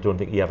players. I mean, I don't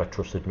think he ever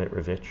trusted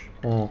Mitrovic.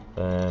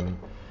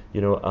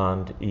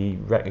 And he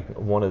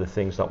one of the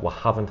things that we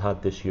haven't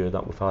had this year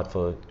that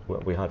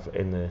we had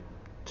in the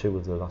 2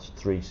 of the last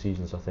 3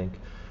 seasons, I think,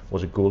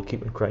 was a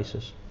goalkeeping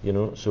crisis.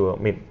 So I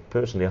mean,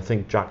 personally, I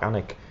think Jack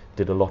Annick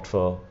did a lot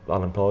for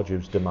Alan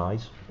Pardew's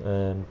demise.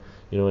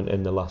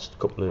 In the last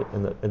couple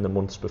of in the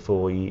months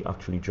before he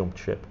actually jumped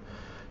ship.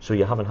 So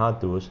you haven't had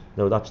those.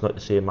 Now that's not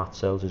to say Matt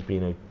Sells has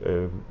been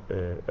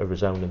a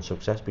resounding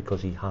success,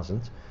 because he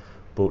hasn't.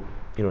 But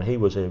he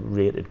was a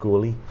rated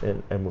goalie,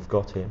 and we've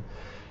got him.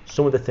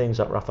 Some of the things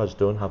that Rafa's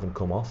done haven't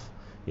come off.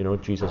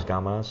 Jesus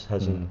Gamaz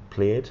hasn't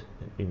played;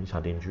 he's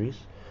had injuries.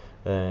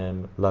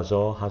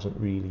 Lazar hasn't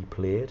really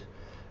played.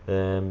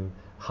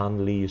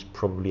 Hanley is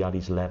probably at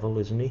his level,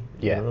 isn't he?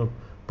 Yeah.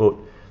 But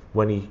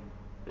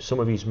some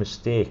of his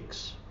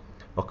mistakes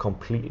are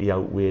completely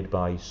outweighed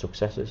by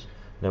successes.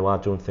 Now, I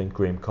don't think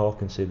Graham Carr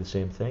can say the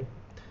same thing,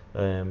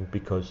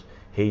 because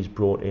he's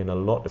brought in a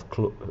lot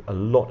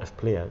of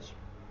players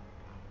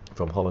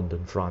from Holland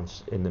and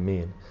France in the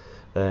main,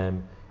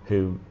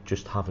 who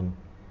just haven't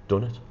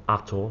done it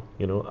at all,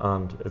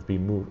 and have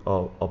been moved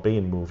or are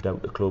being moved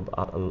out the club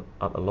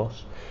at a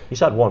loss.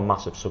 He's had one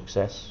massive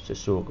success,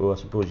 Sissoko. I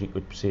suppose you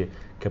could say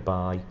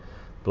Cabaye,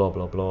 blah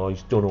blah blah.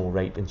 He's done all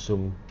right in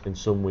some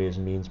ways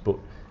and means, but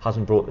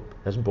hasn't brought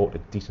a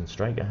decent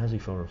striker, has he,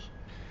 for us?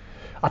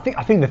 I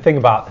think the thing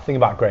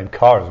about Graham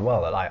Carr as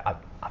well, that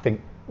I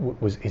think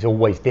is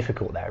always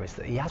difficult there, is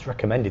that he has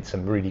recommended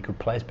some really good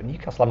players, but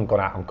Newcastle haven't gone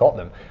out and got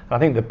them. And I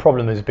think the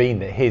problem has been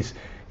that his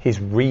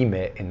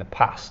remit in the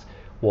past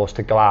was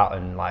to go out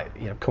and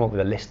come up with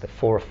a list of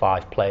 4 or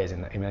 5 players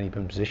in any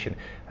given position,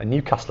 and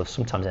Newcastle have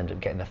sometimes ended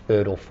up getting a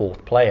 3rd or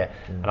 4th player.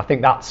 And I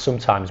think that's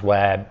sometimes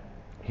where,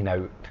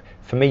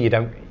 for me,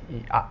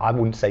 I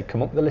wouldn't say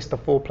come up with a list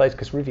of 4 players,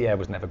 because Riviere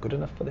was never good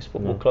enough for this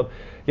football club,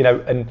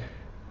 and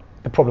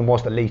the problem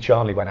was that Lee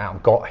Charnley went out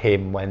and got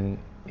him when,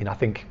 I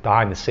think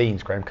behind the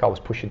scenes Graham Carr was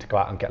pushing to go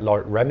out and get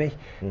Loic Remy,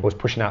 was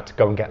pushing out to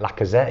go and get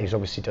Lacazette, who's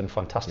obviously done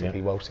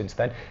fantastically well since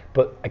then.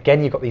 But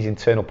again, you've got these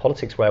internal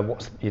politics where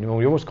you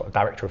always got a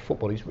director of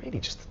football who's really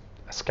just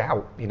a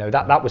scout.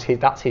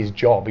 That's his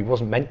job. He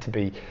wasn't meant to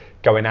be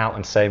going out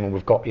and saying, well,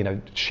 we've got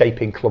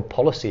shaping club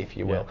policy, if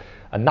you will.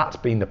 And that's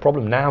been the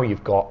problem. Now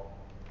you've got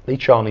Lee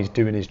Charnley's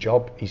doing his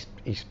job. He's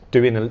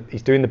doing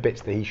the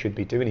bits that he should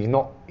be doing. He's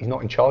not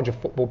in charge of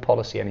football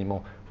policy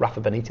anymore.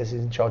 Rafa Benitez is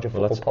in charge of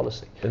football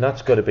policy. And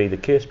that's got to be the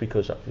case,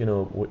 because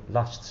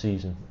last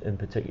season in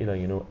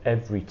particular,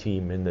 every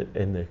team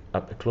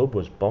at the club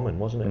was bombing,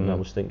 wasn't it? And I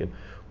was thinking,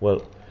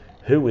 well,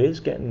 who is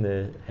getting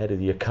the head of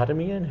the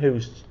academy in?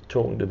 Who's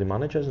talking to the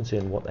managers and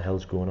saying, what the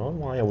hell's going on?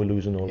 Why are we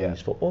losing all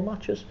these football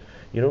matches?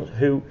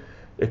 Who?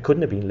 It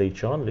couldn't have been Lee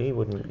Charnley.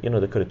 Wouldn't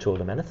they could have told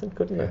him anything,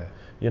 couldn't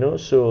they?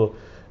 So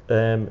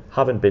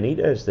having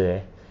Benitez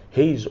there,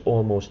 he's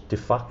almost de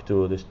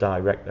facto this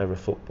director of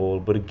football.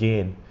 But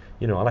again,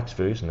 you know, Alex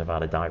Ferguson never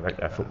had a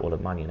director of football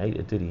at Man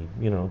United, did he?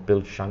 You know,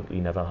 Bill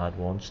Shankly never had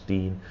one.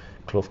 Steen,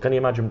 Clough. Can you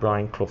imagine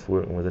Brian Clough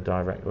working with a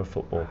director of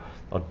football,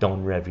 or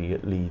Don Revie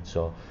at Leeds,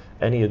 or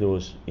any of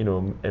those, you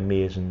know,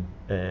 amazing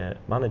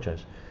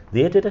managers?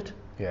 They did it.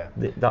 Yeah.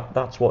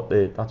 That's what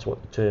the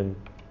term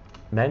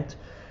meant,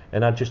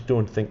 and I just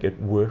don't think it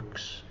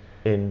works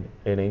in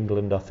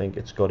England. I think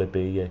it's got to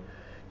be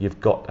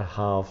you've got to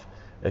have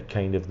a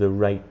kind of the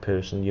right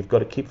person. You've got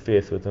to keep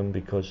faith with them,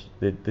 because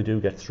they do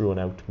get thrown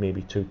out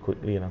maybe too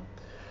quickly.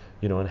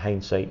 You know, in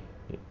hindsight,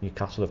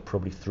 Newcastle have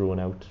probably thrown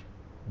out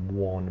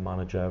one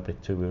manager a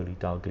bit too early.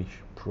 Dalglish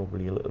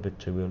probably a little bit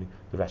too early.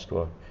 The rest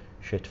were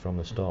shit from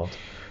the start,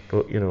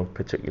 but you know,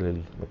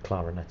 particularly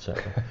McLaren,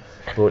 etc.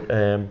 But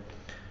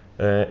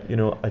you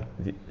know,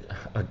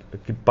 I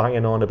keep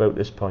banging on about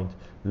this point.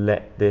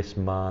 Let this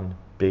man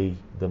be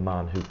the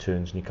man who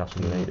turns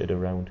Newcastle United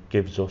around,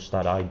 gives us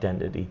that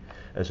identity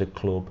as a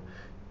club,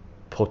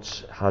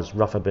 has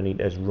Rafa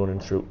Benitez running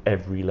through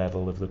every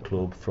level of the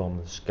club, from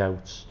the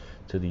scouts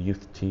to the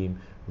youth team,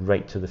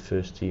 right to the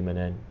first team, and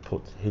then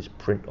put his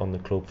print on the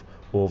club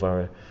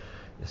over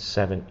a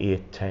 7,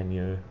 8, 10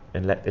 year,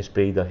 and let this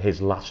be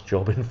his last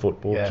job in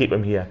football. Yeah. Keep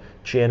him here,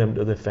 chain him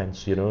to the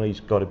fence. You know, he's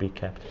got to be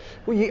kept.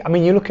 Well,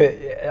 you look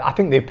at. I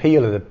think the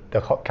appeal of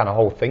the kind of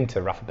whole thing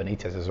to Rafa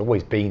Benitez has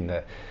always been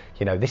that,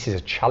 you know, this is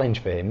a challenge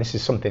for him. This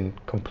is something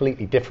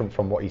completely different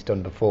from what he's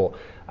done before,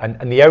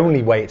 and the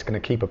only way it's going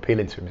to keep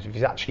appealing to him is if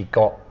he's actually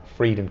got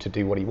freedom to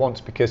do what he wants,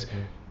 because.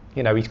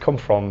 You know, he's come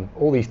from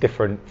all these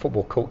different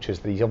football cultures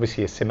that he's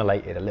obviously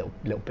assimilated a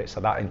little bits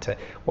of that into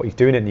what he's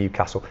doing in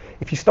Newcastle.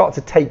 If you start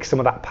to take some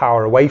of that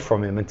power away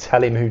from him and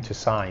tell him who to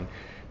sign,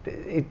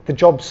 the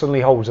job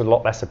suddenly holds a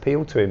lot less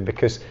appeal to him,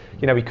 because,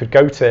 you know, he could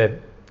go to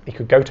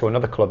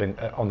another club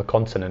on the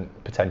continent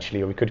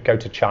potentially, or he could go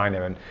to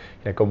China and,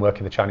 you know, go and work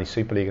in the Chinese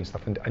Super League and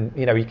stuff, and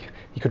you know,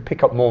 he could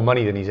pick up more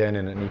money than he's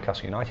earning at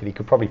Newcastle United. He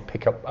could probably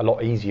pick up a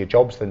lot easier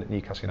jobs than at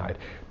Newcastle United.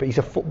 But he's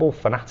a football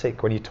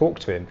fanatic. When you talk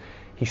to him,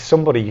 he's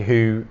somebody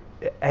who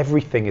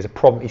everything is a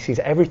problem. He sees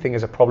everything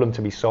as a problem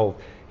to be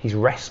solved. He's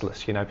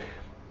restless, you know.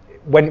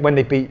 When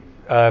they beat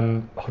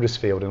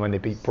Huddersfield and when they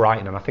beat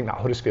Brighton, and I think that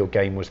Huddersfield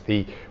game was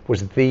the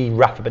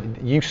Rafa.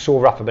 But you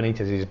saw Rafa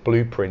Benitez's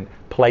blueprint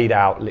played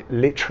out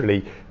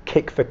literally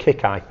kick for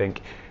kick. I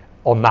think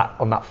on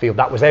that field,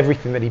 that was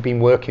everything that he'd been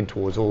working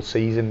towards all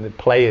season. The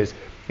players,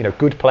 you know,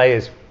 good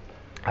players,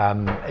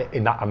 on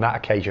that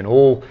occasion,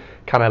 all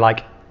kind of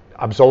like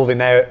absolving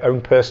their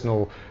own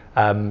personal.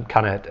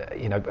 Kind of,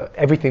 you know,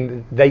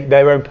 everything,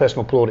 their own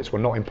personal plaudits were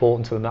not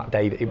important to them that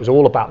day. It was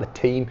all about the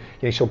team.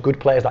 You know, you saw good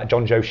players like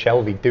John Joe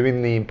Shelvey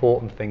doing the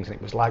important things, and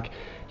it was like,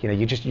 you know,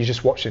 you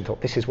just watched it and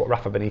thought, this is what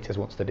Rafa Benitez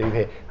wants to do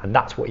here, and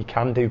that's what he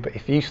can do. But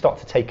if you start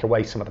to take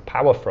away some of the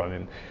power from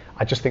him,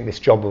 I just think this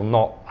job will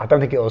not. I don't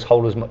think it'll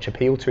hold as much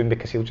appeal to him,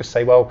 because he'll just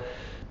say, well,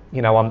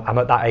 you know, I'm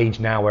at that age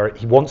now where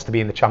he wants to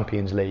be in the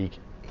Champions League.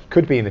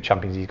 Could be in the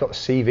Champions League. He's got the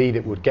CV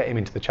that would get him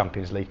into the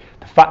Champions League.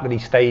 The fact that he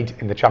stayed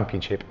in the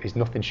Championship is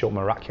nothing short of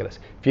miraculous.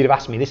 If you'd have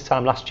asked me this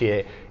time last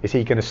year, is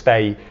he going to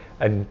stay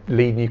and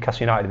lead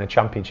Newcastle United in the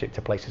Championship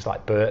to places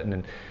like Burton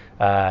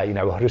and you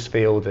know,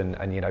 Huddersfield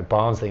and you know,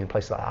 Barnsley and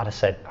places like that, I'd have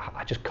said,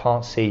 I just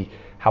can't see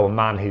how a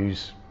man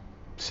whose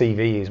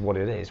CV is what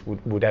it is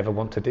would ever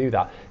want to do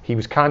that. He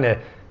was kind of,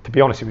 to be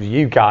honest, it was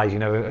you guys, you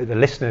know, the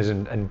listeners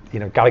and you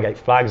know, Gallagate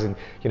Flags, and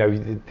you know,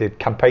 the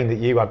campaign that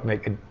you had,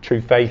 Make a True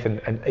Faith,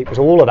 and it was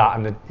all of that,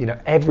 and you know,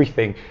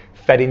 everything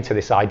fed into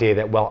this idea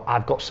that, well,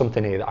 I've got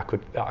something here that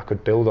I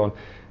could build on.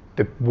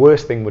 The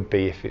worst thing would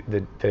be if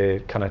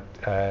the kind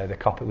of the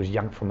carpet was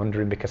yanked from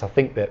under him, because I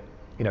think that,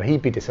 you know,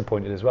 he'd be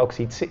disappointed as well, because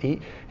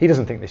he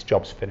doesn't think this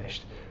job's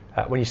finished.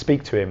 When you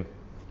speak to him,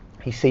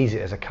 he sees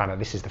it as a kind of,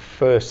 this is the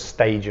first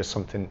stage of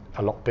something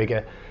a lot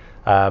bigger.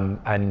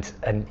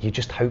 And you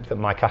just hope that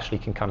Mike Ashley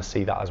can kind of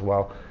see that as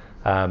well,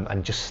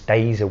 and just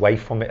stays away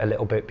from it a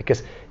little bit,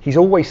 because he's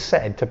always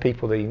said to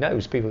people that he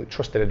knows, people that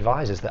trusted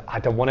advisors, that I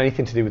don't want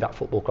anything to do with that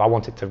football club. I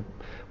want it to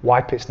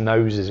wipe its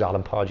nose, as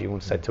Alan Pardew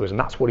once said to us, and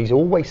that's what he's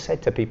always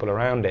said to people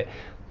around it.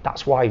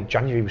 That's why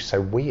January was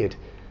so weird.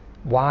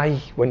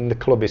 Why, when the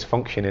club is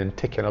functioning and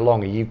ticking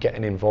along, are you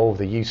getting involved?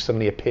 Are you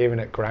suddenly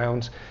appearing at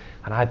grounds?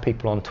 And I had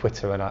people on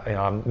Twitter,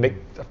 and Mick,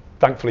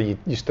 thankfully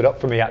you stood up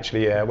for me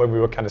actually when we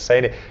were kind of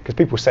saying it, because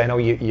people were saying, oh,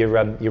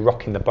 you're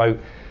rocking the boat.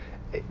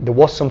 There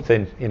was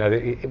something, you know,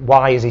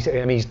 why is he,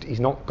 I mean, he's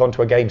not gone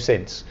to a game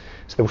since,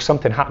 so there was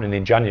something happening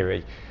in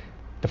January.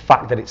 The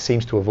fact that it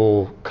seems to have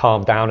all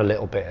calmed down a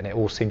little bit, and it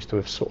all seems to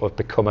have sort of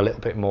become a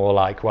little bit more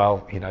like,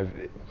 well, you know,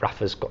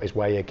 Rafa's got his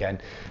way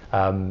again,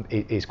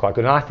 is quite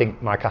good. And I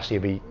think Mike Ashley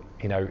will be,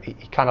 you know, he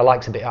kind of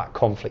likes a bit of that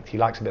conflict. He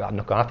likes a bit of that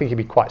knuckle. I think he'd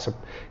be quite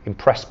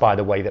impressed by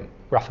the way that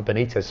Rafa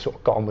Benitez sort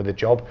of got on with the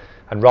job,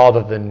 and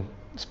rather than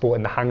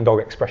sporting the hangdog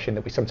expression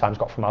that we sometimes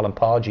got from Alan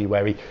Pardew,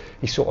 where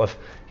he sort of,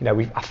 you know,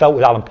 I felt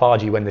with Alan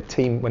Pardew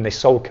when they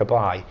sold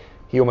Cabaye,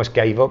 he almost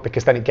gave up,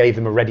 because then it gave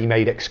them a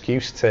ready-made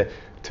excuse to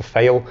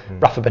fail.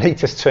 Rafa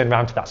Benitez turned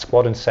around to that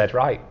squad and said,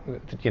 right,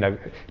 you know,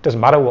 it doesn't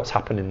matter what's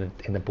happened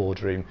in the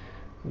boardroom.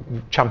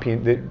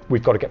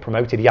 we've got to get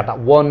promoted. He had that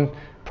one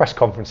press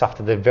conference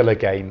after the Villa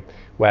game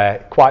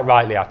where, quite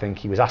rightly, I think,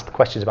 he was asked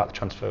questions about the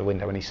transfer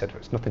window and he said,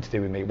 it's nothing to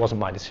do with me, it wasn't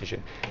my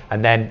decision.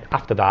 And then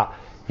after that,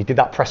 he did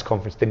that press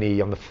conference, didn't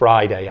he, on the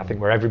Friday, I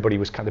think, where everybody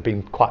was kind of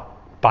being quite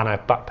banner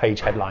back page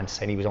headlines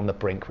saying he was on the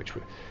brink, which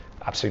was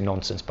absolute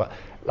nonsense. But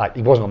like,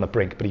 he wasn't on the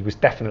brink, but he was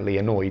definitely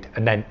annoyed.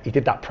 And then he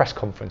did that press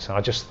conference, and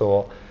I just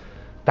thought,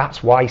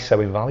 that's why he's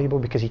so invaluable,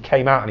 because he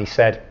came out and he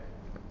said,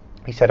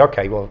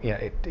 okay, well,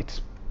 yeah,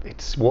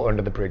 it's water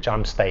under the bridge,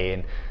 I'm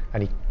staying.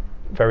 And he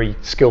very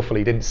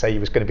skillfully didn't say he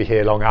was going to be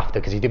here long after,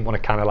 because he didn't want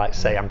to kind of like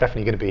say, I'm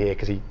definitely going to be here,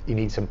 because he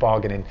needs some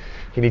bargaining.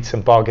 He needs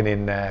some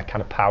bargaining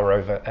kind of power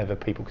over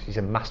people, because he's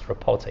a master of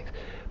politics.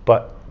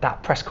 But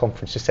that press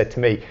conference just said to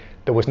me,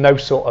 there was no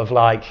sort of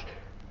like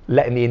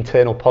letting the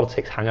internal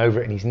politics hang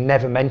over it, and he's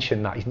never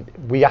mentioned that.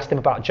 We asked him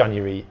about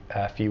January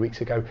a few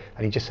weeks ago,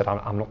 and he just said,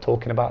 I'm not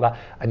talking about that.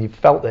 And you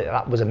felt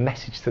that was a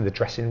message to the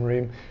dressing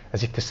room,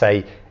 as if to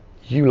say,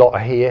 you lot are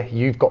here,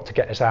 you've got to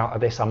get us out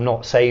of this. I'm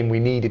not saying we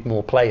needed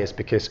more players,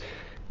 because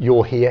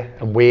you're here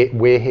and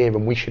we're here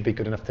and we should be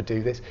good enough to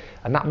do this.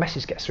 And that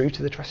message gets through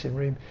to the dressing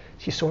room.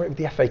 So you saw it with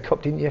the FA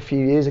Cup, didn't you, a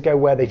few years ago,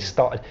 where they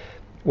started,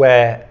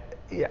 where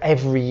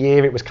every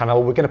year it was kind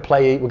of, we're going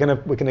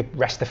to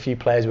rest a few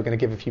players, we're going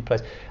to give a few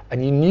players,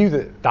 and you knew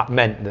that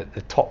meant that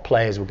the top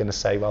players were going to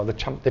say, well, the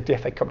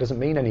FA Cup doesn't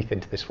mean anything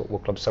to this football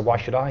club, so why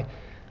should I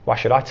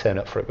turn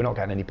up for it? We're not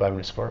getting any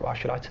bonus for it. Why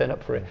should I turn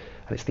up for it?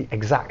 And it's the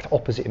exact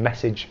opposite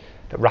message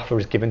that Rafa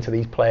has given to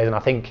these players, and I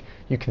think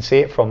you can see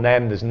it from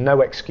them. There's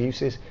no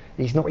excuses.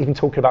 He's not even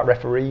talking about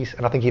referees,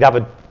 and I think he'd have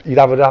a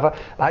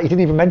like, he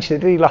didn't even mention it,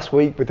 did he, last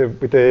week with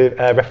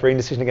the refereeing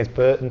decision against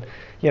Burton,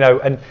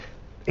 and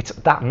it's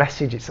that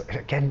message. It's,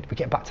 again, we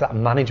get back to that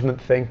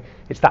management thing.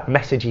 It's that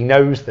message. He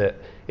knows that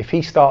if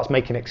he starts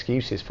making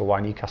excuses for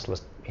why Newcastle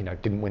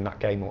didn't win that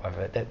game or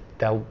whatever,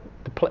 the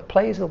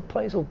players will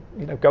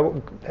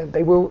go.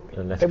 They will.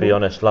 And let's be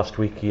honest. Last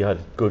week he had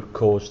good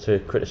cause to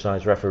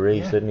criticise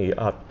referees, didn't he?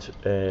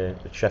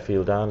 At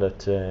Sheffield and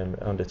at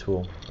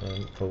home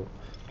for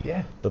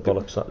the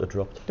bollocks that they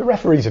dropped. The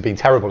referees have been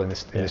terrible in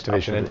this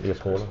division. Absolutely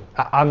appalling.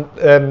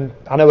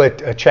 I know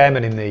a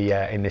chairman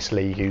in this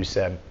league who's.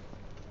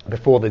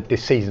 Before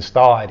this season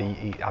started,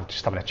 I was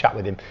just having a chat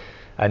with him,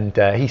 and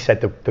he said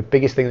the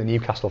biggest thing that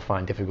Newcastle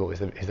find difficult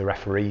is the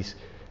referees,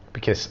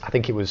 because I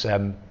think it was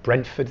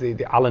Brentford,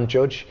 the Alan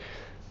Judge,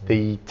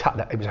 it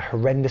was a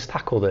horrendous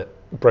tackle that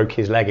broke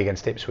his leg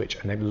against Ipswich,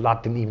 and the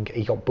lad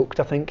he got booked,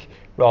 I think,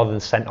 rather than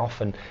sent off.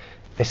 And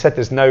they said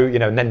there's no,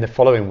 and then the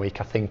following week,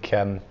 I think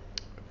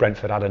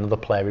Brentford had another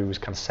player who was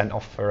kind of sent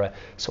off for a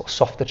sort of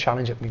softer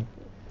challenge.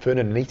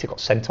 Vernon Anita got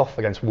sent off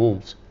against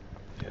Wolves.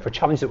 For a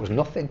challenge that was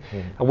nothing,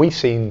 and we've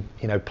seen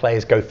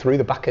players go through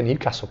the back of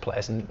Newcastle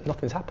players and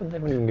nothing's happened.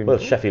 Well,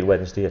 Sheffield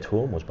Wednesday at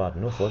home was bad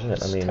enough, wasn't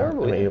it?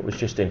 Terrible, I mean, it was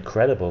just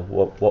incredible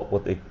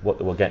what they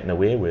were getting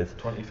away with.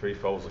 23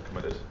 fouls are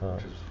committed,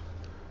 which is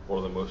one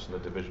of the most in the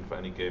division for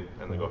any game,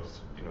 and they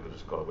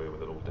just got away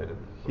with it all day,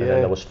 didn't they? And then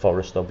there was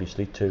Forest,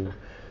 obviously, two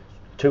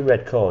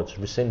red cards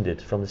rescinded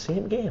from the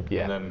same game.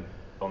 And then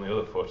on the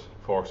other foot,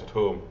 Forest at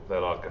home, their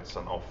lad gets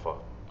sent off for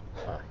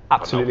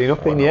absolutely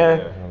nothing.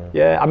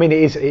 Yeah. I mean,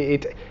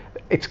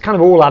 it's kind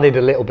of all added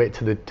a little bit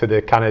to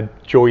the kind of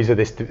joys of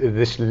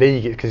this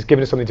league, because it's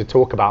given us something to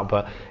talk about.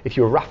 But if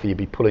you were Rafa, you'd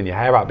be pulling your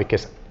hair out,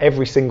 because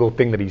every single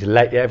thing that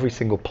every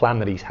single plan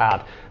that he's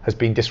had has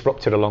been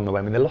disrupted along the way.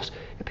 I mean,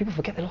 people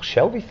forget they lost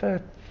Shelby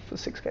for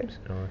 6 games,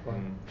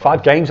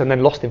 5 games, and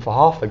then lost him for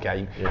half a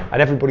game.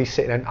 And everybody's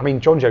sitting. And I mean,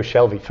 John Joe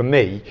Shelvey, for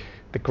me,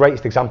 the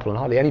greatest example, and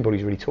hardly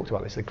anybody's really talked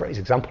about this, the greatest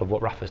example of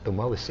what Rafa's done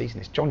well this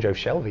season is John Joe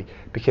Shelvey,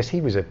 because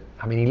he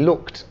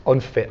looked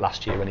unfit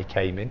last year when he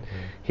came in.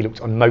 He looked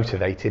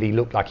unmotivated. He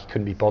looked like he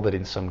couldn't be bothered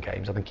in some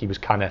games. I think he was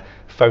kind of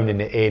phoning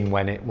it in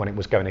when it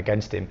was going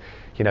against him.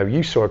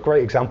 You saw a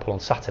great example on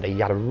Saturday. He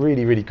had a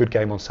really, really good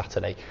game on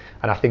Saturday,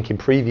 and I think in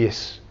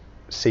previous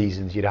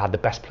seasons you'd have had the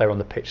best player on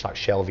the pitch like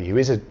Shelvey, who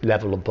is a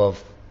level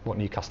above what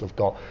Newcastle have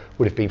got,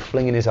 would have been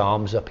flinging his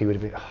arms up. He would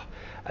have been,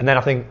 and then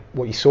I think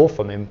what you saw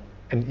from him.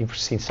 And you've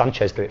seen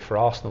Sanchez do it for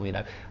Arsenal,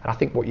 and I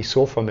think what you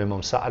saw from him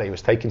on Saturday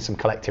was taking some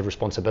collective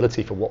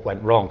responsibility for what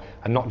went wrong,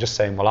 and not just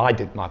saying, well, I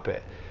did my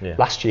bit.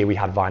 Last year we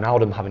had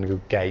Wijnaldum having a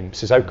good game,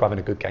 Sissoko having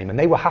a good game, and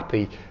they were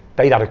happy.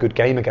 They'd had a good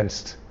game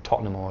against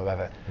Tottenham or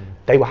whoever.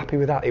 They were happy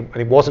with that.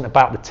 It wasn't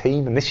about the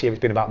team, and this year it's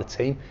been about the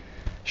team.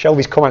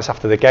 Shelvey's comments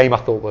after the game I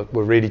thought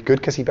were really good,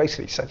 because he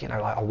basically said,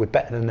 we're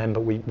better than them,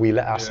 but we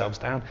let ourselves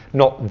down.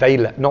 Not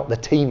the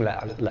team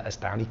let us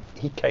down.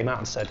 He came out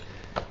and said,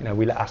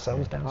 we let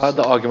ourselves down. I had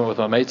that argument with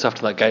my mates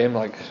after that game.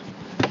 Like,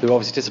 they were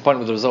obviously disappointed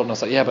with the result, and I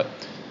was like, yeah, but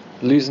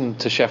losing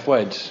to Sheff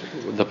Wedge,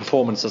 the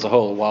performance as a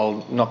whole,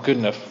 while not good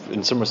enough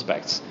in some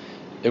respects,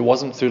 it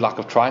wasn't through lack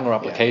of trying or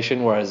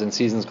application, whereas in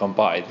seasons gone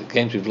by, the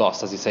games we've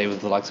lost, as you say,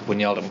 with the likes of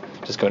Wijnaldum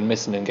just going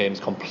missing in games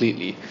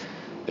completely,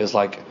 it was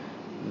like,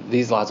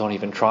 these lads aren't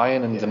even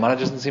trying, and the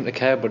manager doesn't seem to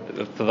care.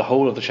 But for the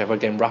whole of the Sheffield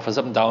game, Rafa's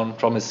up and down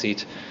from his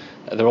seat,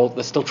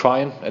 they're still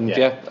trying. And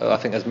I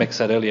think as Mick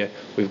said earlier,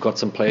 we've got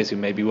some players who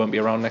maybe won't be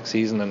around next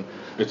season, and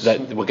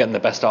we're getting the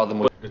best out of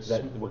them.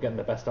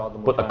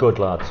 But they're good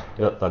lads.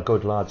 They're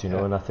good lads, you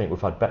know. And I think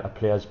we've had better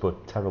players,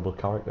 but terrible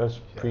characters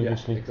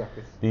previously.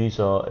 Exactly. These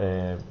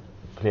are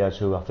players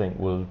who I think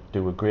will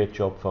do a great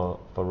job for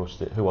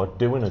us, who are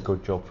doing a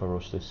good job for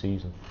us this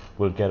season,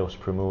 will get us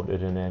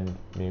promoted and then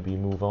maybe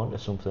move on to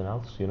something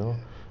else, you know.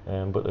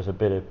 But there's a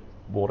bit of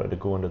water to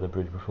go under the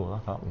bridge before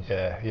that happens.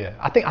 Yeah.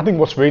 I think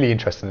what's really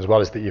interesting as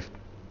well is that you've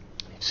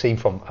seen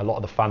from a lot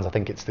of the fans. I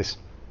think it's this.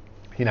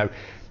 You know,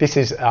 this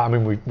is. I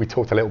mean, we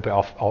talked a little bit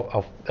off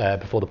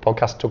before the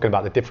podcast, talking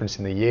about the difference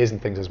in the years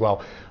and things as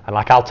well. And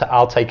like,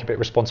 I'll take a bit of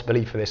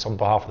responsibility for this on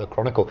behalf of the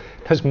Chronicle.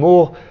 There's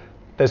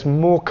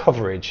more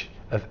coverage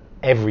of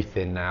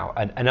everything now,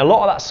 and a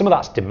lot of that, some of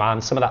that's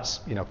demand, some of that's,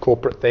 you know,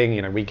 corporate thing.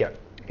 You know, we get,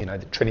 you know,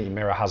 the Trinity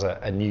Mirror has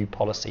a new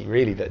policy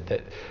really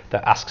that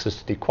asks us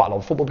to do quite a lot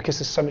of football because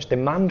there's so much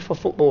demand for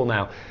football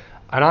now.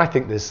 And I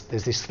think there's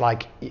this,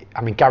 like,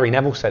 I mean, Gary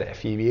Neville said it a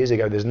few years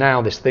ago, there's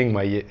now this thing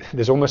where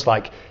there's almost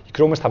like you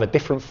could almost have a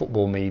different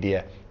football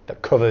media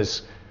that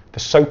covers the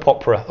soap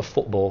opera of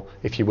football,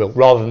 if you will,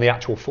 rather than the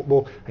actual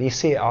football. And you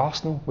see it at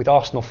Arsenal with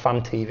Arsenal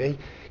Fan TV. You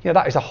know,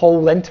 that is a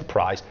whole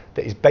enterprise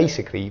that is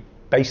basically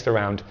based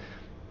around.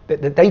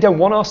 They don't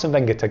want Arsene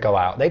Wenger to go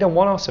out. They don't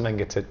want Arsene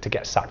Wenger to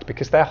get sacked,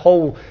 because the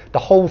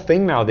whole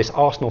thing now, this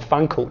Arsenal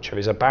fan culture,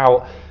 is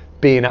about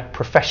being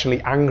professionally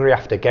angry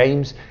after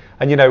games.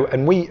 And you know,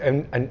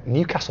 and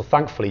Newcastle,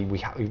 thankfully,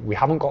 we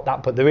haven't got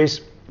that. But there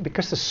is,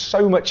 because there's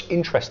so much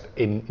interest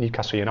in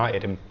Newcastle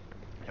United, and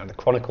you know, the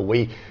Chronicle,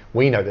 we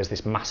know there's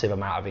this massive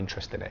amount of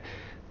interest in it,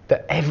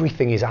 that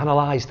everything is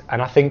analysed.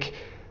 And I think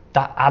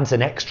that adds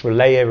an extra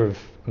layer of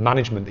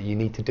management that you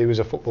need to do as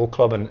a football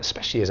club, and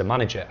especially as a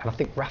manager. And I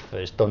think Rafa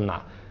has done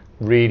that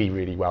really,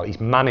 really well. He's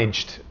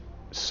managed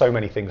so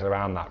many things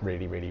around that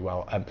really, really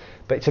well.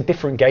 But it's a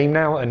different game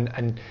now,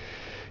 and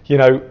you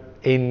know,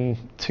 in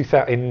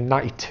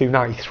 92,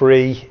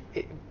 93,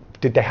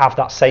 did they have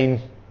that same?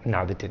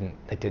 No, they didn't.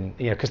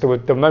 You know, because there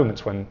were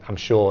moments when, I'm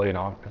sure, you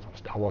know,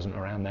 I wasn't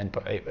around then,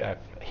 but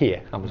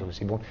here I was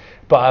obviously born.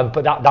 But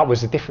that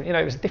was a different. You know,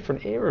 it was a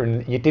different era,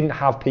 and you didn't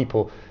have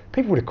people.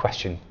 People would have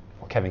questioned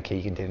what Kevin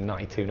Keegan did in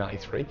 92,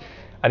 93,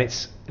 and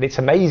it's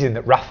amazing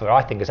that Rafa,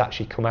 I think, has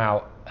actually come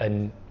out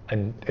and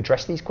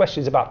addressed these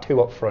questions about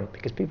two up front,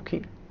 because people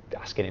keep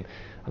asking him.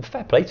 And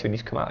fair play to him,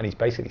 he's come out and he's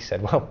basically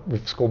said, well,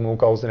 we've scored more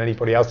goals than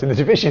anybody else in the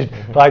division.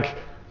 Like,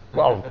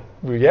 well,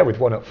 yeah, with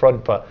one up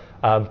front, but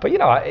you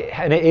know,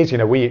 and it is, you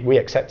know, we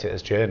accept it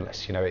as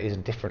journalists. You know,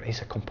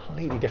 it's a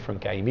completely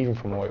different game, even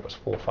from what it was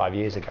 4 or 5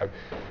 years ago.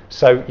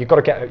 So you've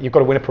got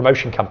to win a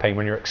promotion campaign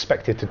when you're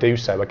expected to do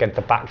so against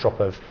the backdrop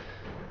of,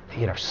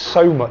 you know,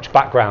 so much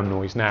background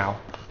noise now.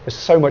 There's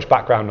so much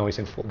background noise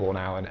in football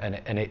now,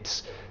 and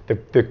it's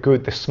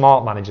the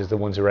smart managers, the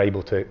ones who are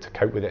able to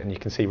cope with it. And you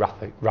can see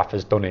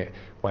Rafa's done it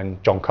when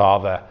John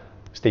Carver,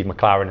 Steve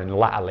McLaren, and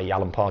latterly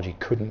Alan Pardew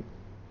couldn't,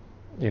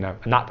 you know,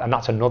 and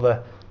that's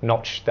another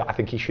notch that I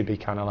think he should be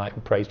kind of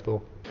like praised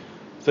for.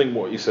 I think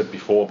what you said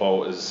before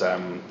about is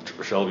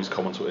Shelby's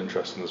comments were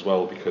interesting as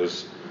well,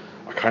 because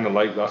I kind of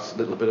like that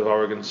little bit of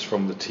arrogance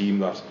from the team,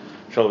 that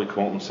Shelby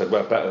came out and said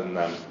we're better than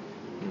them,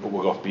 but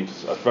we got beat.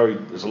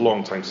 It's a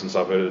long time since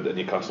I've heard a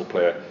Newcastle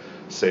player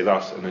say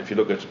that. And if you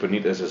look at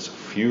Benitez's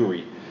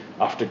fury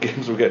after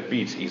games we get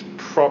beat, he's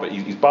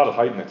bad at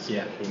hiding it.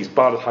 Yeah. He's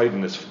bad at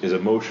hiding his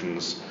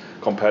emotions,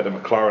 compared to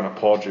McLaren and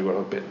Pardew, who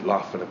are a bit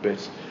laughing a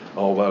bit.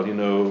 Oh well, you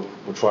know,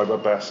 we'll try our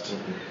best.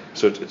 Mm-hmm.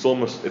 So it's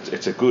almost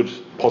a good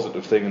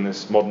positive thing in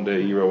this modern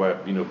day era where,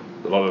 you know,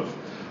 a lot of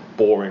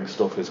boring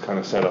stuff is kind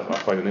of said. I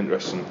find it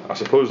interesting. I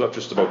suppose that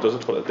just about does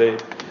it for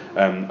today. A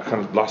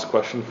kind of last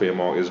question for you,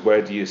 Mark, is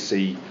where do you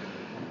think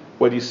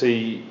Rafa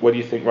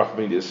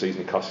Benitez sees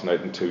Newcastle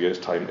United in 2 years'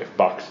 time if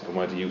backed, and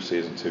where do you see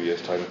us in 2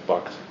 years' time if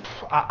backed?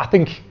 I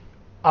think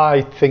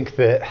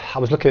that I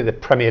was looking at the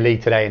Premier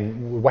League today,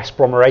 and West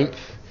Brom are 8th.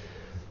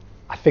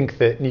 I think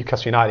that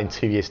Newcastle United in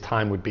 2 years'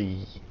 time would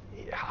be,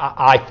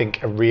 I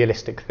think, a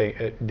realistic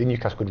thing. The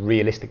Newcastle could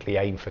realistically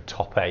aim for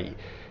top 8.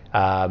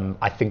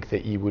 I think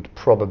that you would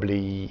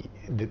probably,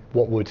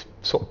 what would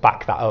sort of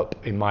back that up,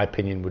 in my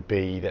opinion, would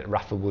be that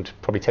Rafa would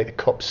probably take the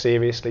cups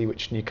seriously,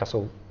 which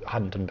Newcastle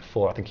hadn't done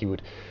before. I think he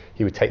would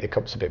take the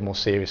cups a bit more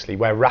seriously.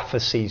 Where Rafa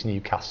sees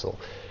Newcastle,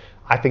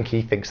 I think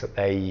he thinks that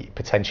they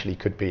potentially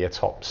could be a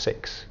top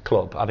 6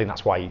 club. I think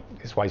that's why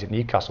he's at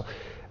Newcastle.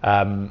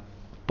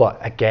 But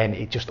again,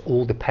 it just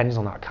all depends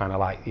on that kind of,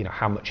 like, you know,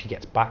 how much he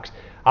gets backed.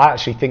 I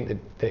actually think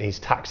that his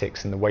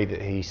tactics and the way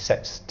that he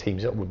sets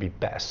teams up would be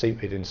better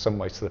suited in some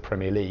ways to the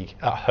Premier League,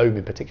 at home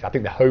in particular. I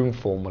think the home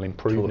form will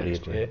improve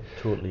next year.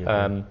 Totally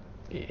agree.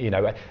 You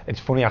know, it's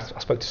funny, I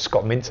spoke to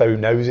Scott Minto, who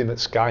knows him at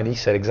Sky, and he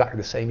said exactly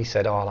the same. He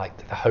said, like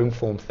the home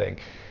form thing,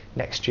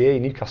 next year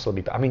Newcastle will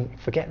be better. I mean,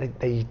 forget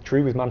they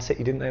drew with Man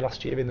City, didn't they,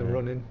 last year in the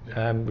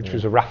run-in, which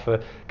was a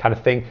Rafa kind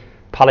of thing.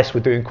 Palace were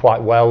doing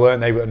quite well,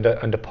 weren't they,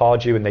 under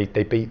Pardew, and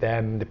they beat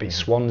them. They beat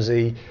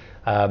Swansea.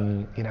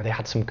 They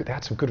had some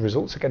good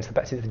results against the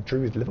Betis. They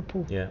drew with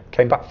Liverpool. Yeah.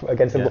 Came back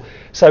against Liverpool.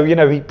 So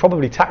he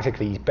probably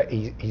tactically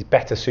he's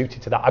better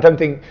suited to that. I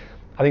think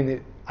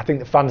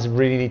the fans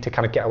really need to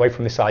kind of get away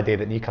from this idea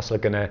that Newcastle are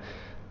going to,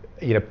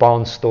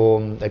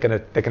 barnstorm. They're going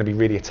to be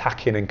really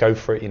attacking and go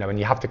for it. And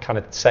you have to kind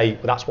of say,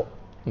 well, that's what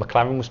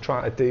McLaren was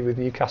trying to do with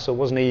Newcastle,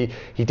 wasn't he?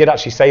 He did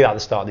actually say that at the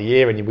start of the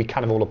year, and we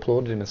kind of all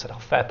applauded him and said, "Oh,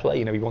 fair play."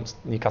 He wants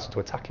Newcastle to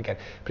attack again,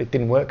 but it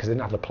didn't work because they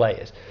didn't have the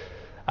players.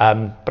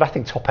 But I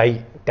think top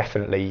 8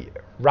 definitely.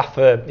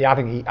 Rafa,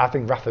 I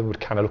think Rafa would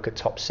kind of look at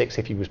top 6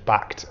 if he was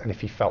backed and if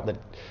he felt that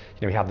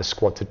he had the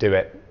squad to do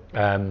it.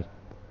 But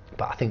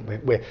I think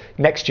we're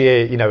next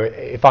year.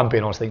 If I'm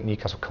being honest, I think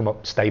Newcastle come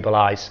up,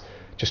 stabilise,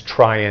 just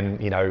try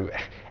and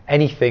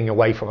anything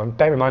away from them.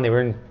 Bear in mind they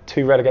were in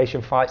 2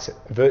 relegation fights,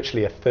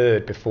 virtually a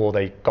third before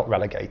they got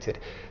relegated.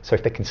 So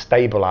if they can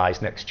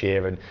stabilise next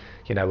year and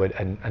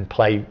and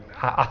play,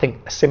 I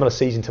think a similar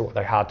season to what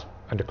they had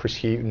under Chris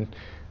Hughton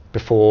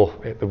before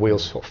the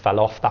wheels sort of fell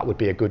off, that would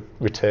be a good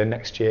return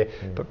next year.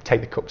 But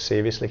take the cup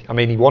seriously. I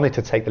mean, he wanted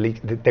to take the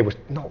league. They were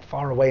not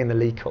far away in the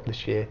League Cup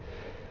this year.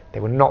 They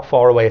were not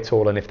far away at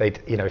all. And if they'd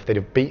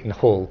have beaten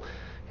Hull,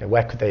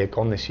 where could they have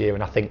gone this year?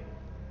 And I think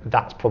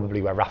that's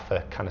probably where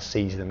Rafa kind of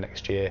sees them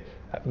next year.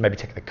 Maybe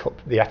taking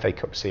the FA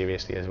Cup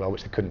seriously as well,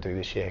 which they couldn't do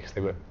this year because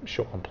they were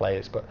short on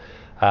players. But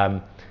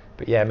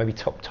yeah, maybe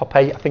top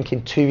 8. I think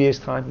in 2 years'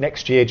 time.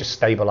 Next year, just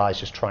stabilise,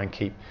 just try and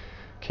keep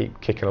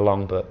kicking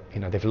along. But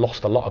they've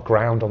lost a lot of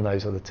ground on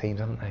those other teams,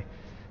 haven't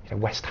they?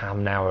 West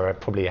Ham now are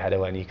probably ahead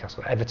of where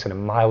Newcastle. Everton are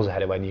miles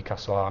ahead of where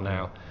Newcastle are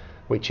now,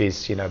 which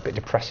is a bit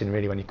depressing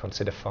really when you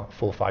consider 4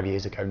 or 5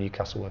 years ago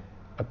Newcastle were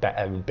a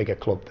better and bigger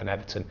club than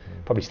Everton.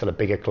 Probably still a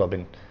bigger club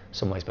in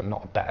some ways, but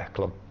not a better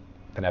club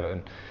than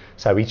Everton.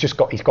 So he's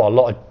got a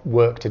lot of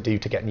work to do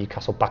to get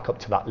Newcastle back up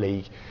to that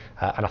league.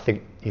 And I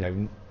think a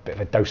bit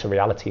of a dose of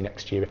reality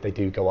next year if they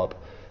do go up.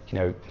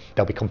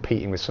 They'll be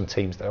competing with some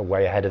teams that are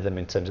way ahead of them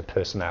in terms of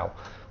personnel.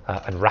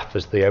 And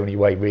Rafa's the only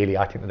way really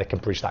I think that they can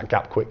bridge that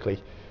gap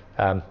quickly.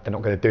 They're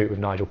not going to do it with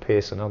Nigel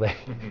Pearson, are they?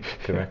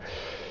 Correct.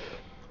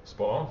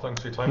 Spot on.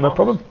 Thanks for your time. No Mark.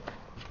 problem.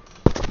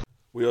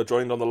 We are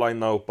joined on the line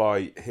now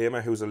by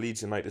Hamer, who's a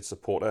Leeds United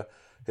supporter.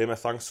 Hamer,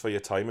 thanks for your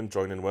time and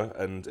joining us.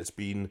 And it's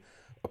been,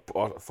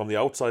 from the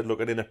outside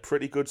looking in, a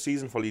pretty good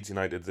season for Leeds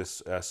United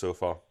this so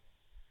far.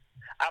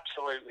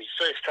 Absolutely,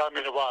 first time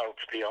in a while,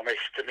 to be honest.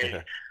 I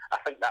mean, I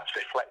think that's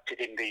reflected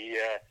in the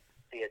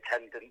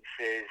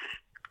attendances.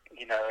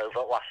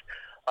 Over the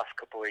last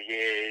couple of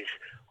years,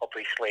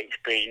 obviously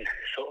it's been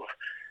sort of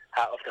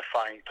out of the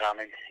frying pan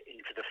and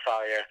into the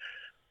fire.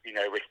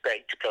 With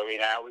Bates going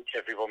out, which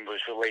everyone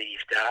was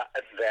relieved at,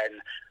 and then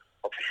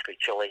obviously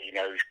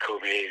Cellino's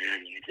come in,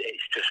 and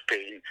it's just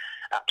been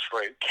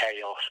absolute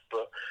chaos.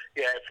 But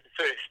yeah, for the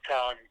first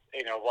time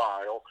in a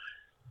while,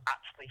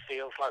 actually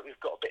feels like we've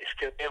got a bit of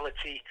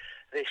stability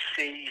this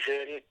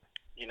season.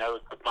 A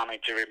good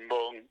manager in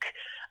Monk.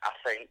 I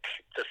think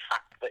the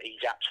fact that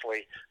he's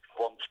actually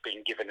once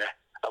been given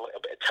a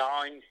little bit of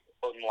time,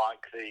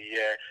 unlike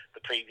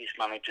the previous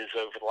managers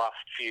over the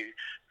last few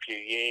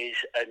years,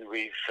 and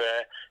we've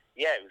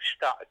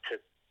started to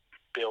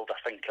build, I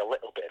think, a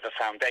little bit of a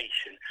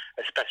foundation,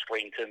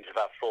 especially in terms of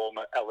our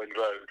former Ellen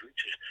Road,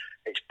 which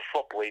it's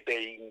probably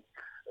been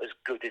as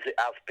good as it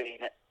has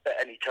been at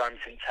any time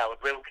since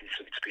Howard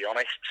Wilkinson, to be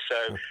honest.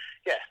 So,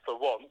 for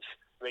once,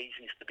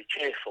 reasons to be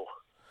cheerful.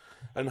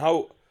 And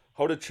how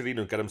did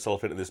Cellino get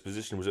himself into this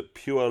position? Was it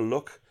pure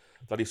luck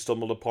that he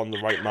stumbled upon the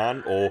right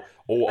man, or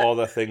are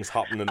there things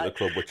happening at the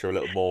club which are a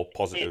little more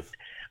positive?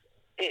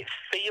 It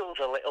feels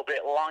a little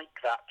bit like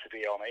that, to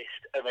be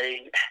honest. I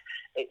mean,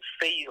 it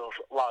feels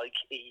like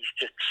he's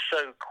just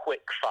so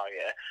quick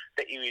fire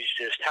that he was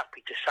just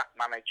happy to sack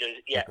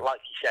managers. Yeah,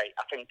 like you say,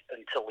 I think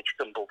until he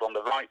stumbled on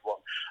the right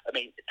one. I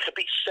mean, to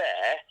be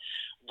fair,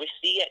 with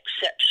the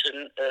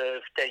exception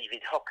of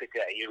David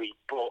Hockaday, who he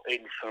brought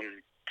in from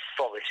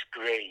Forest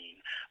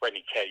Green when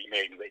he came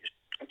in, which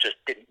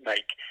just didn't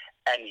make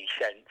any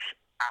sense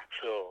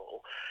at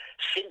all.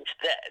 Since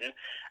then,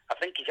 I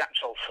think his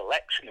actual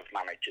selection of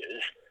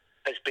managers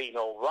has been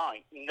all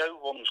right. No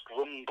one's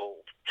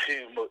grumbled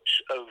too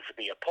much over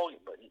the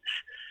appointments.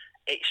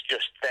 It's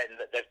just then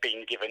that they've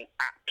been given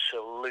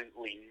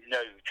absolutely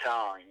no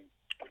time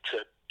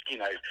to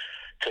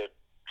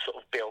sort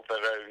of build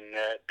their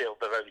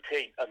own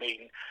team. I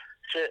mean,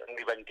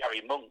 certainly when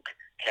Gary Monk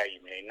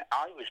came in,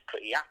 I was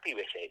pretty happy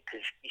with it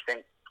because you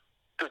think,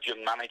 good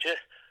young manager,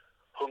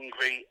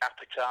 hungry,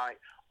 appetite.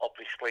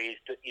 Obviously,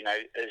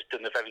 has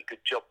done a very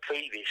good job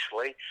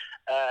previously,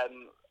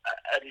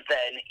 and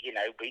then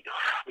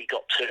we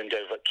got turned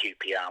over at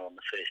QPR on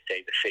the first day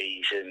of the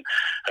season,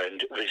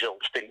 and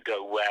results didn't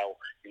go well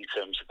in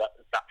terms of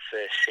that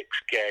first 6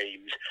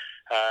 games,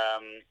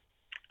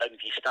 and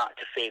you started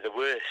to fear the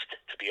worst,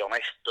 to be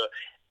honest. But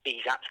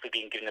he's actually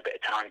been given a bit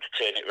of time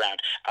to turn it around.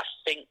 I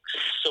think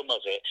some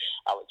of it,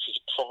 Alex, is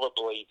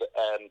probably that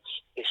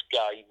this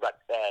guy,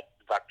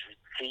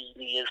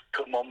 Radrizzini, has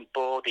come on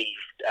board. He's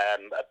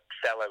a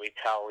fellow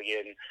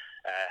Italian,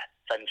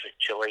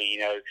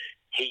 Ventricciolino.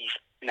 He's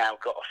now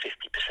got a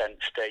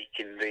 50% stake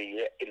in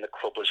the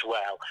club as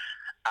well.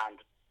 And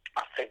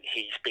I think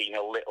he's been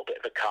a little bit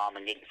of a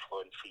calming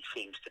influence. He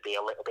seems to be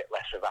a little bit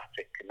less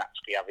erratic and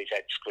actually have his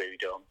head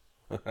screwed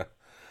on.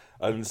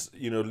 And,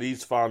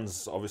 Leeds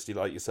fans, obviously,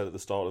 like you said at the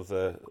start of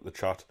the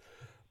chat,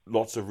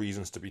 lots of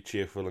reasons to be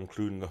cheerful,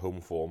 including the home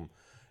form.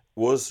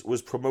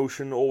 Was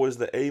promotion always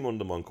the aim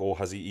under Monk, or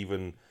has he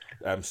even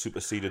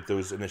superseded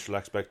those initial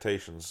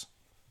expectations?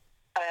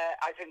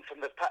 I think from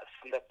the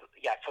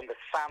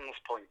fans'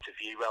 point of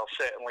view, well,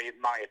 certainly in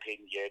my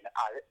opinion,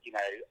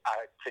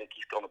 I think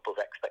he's gone above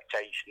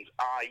expectations.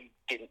 I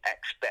didn't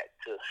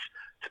expect us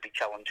to be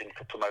challenging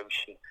for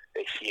promotion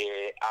this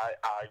year.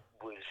 I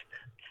was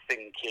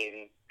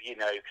thinking,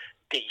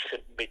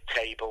 decent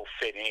mid-table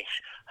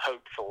finish.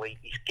 Hopefully,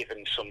 he's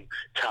given some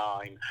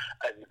time,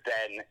 and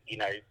then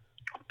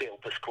build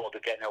the squad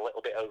again a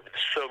little bit over the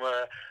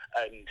summer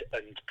and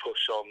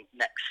push on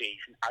next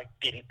season. I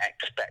didn't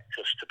expect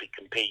us to be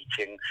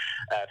competing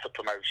for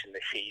promotion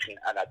this season,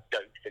 and I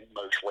don't think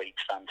most Leeds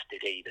fans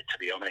did either, to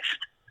be honest.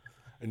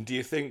 And do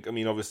you think,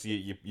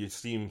 obviously you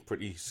seem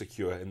pretty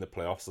secure in the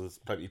playoffs, so there's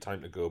plenty of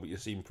time to go, but you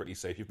seem pretty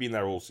safe. You've been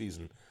there all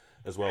season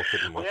as well,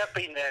 pretty much. We have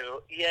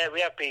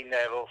been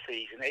there all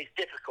season. It's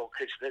difficult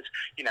because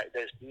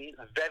there's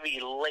very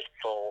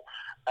little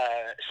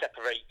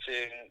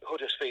separating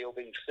Huddersfield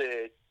in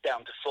third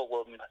down to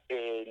Fulham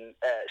in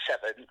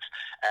seventh.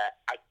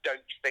 I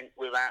don't think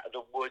we're out of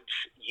the woods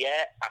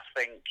yet. I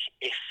think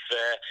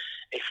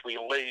if we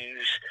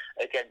lose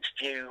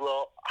against you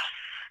lot,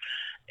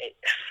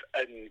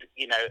 and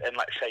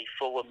let's say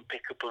Fulham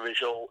pick up a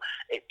result,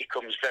 it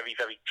becomes very,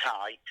 very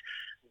tight.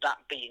 That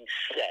being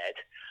said,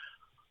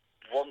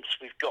 once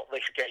we've got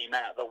this game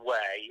out of the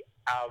way,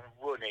 our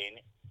running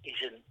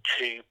isn't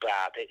too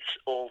bad. It's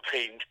all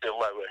teams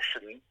below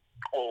us and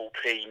all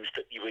teams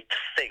that you would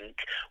think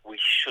we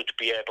should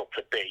be able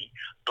to beat.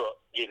 But,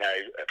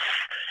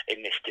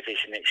 in this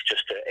division,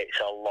 it's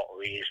a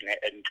lottery, isn't it?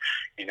 And,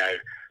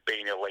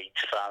 being a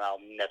Leeds fan, I'll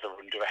never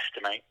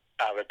underestimate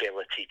our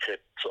ability to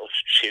sort of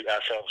shoot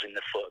ourselves in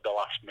the foot at the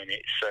last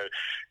minute. So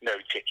no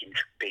chickens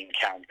being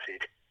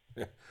counted.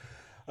 Yeah.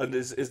 And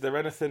is there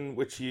anything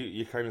which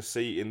you kind of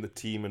see in the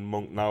team and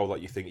Monk now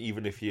that you think,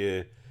 even if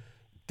you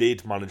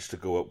did manage to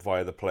go up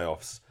via the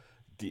playoffs,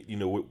 do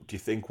you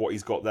think what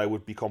he's got there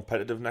would be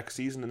competitive next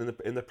season in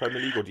the Premier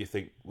League, or do you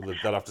think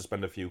they'll have to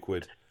spend a few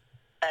quid?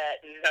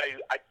 No,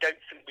 I don't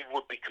think we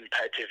would be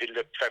competitive in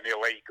the Premier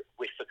League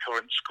with the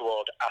current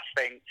squad. I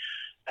think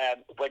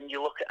when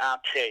you look at our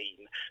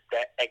team,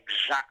 they're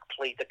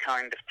exactly the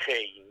kind of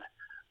team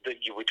that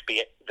you would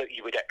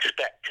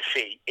expect to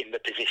see in the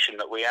position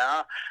that we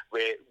are.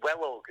 We're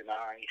well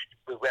organised,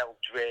 we're well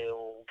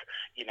drilled.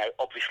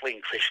 Obviously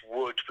in Chris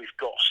Wood, we've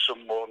got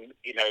someone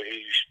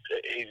who's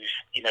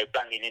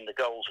banging in the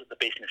goals at the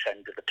business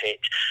end of the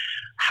pitch.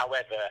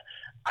 However,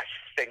 I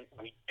think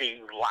we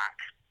lack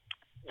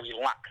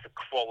the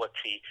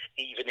quality,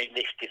 even in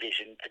this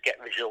division, to get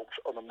results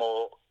on a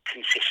more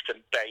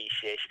consistent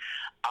basis.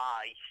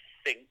 I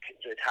think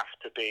there'd have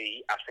to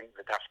be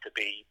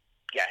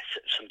yes,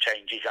 some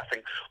changes. I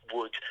think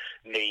Wood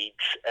needs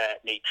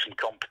some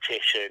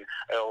competition.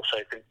 I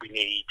also think we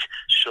need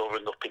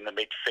shoring up in the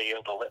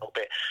midfield a little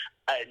bit,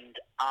 and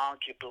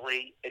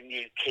arguably a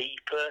new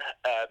keeper.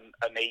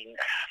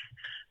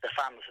 The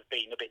fans have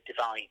been a bit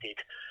divided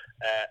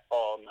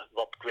on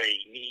Rob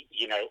Green.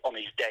 On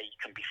his day he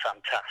can be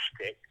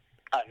fantastic,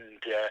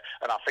 and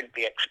I think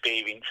the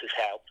experience has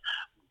helped.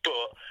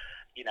 But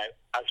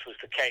as was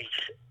the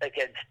case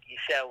against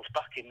yourselves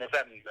back in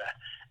November,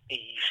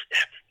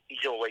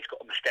 he's always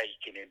got a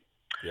mistake in him.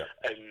 Yeah.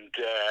 And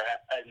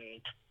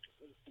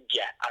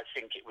I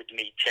think it would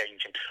need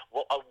changing.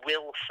 What I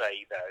will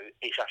say though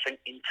is I think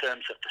in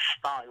terms of the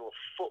style of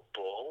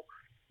football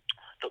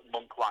that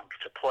Monk likes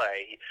to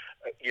play,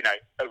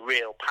 a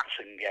real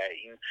passing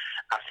game,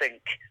 I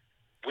think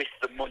with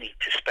the money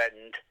to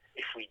spend,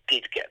 if we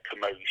did get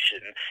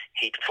promotion,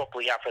 he'd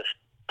probably have us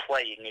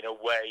playing in a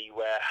way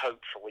where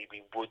hopefully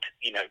we would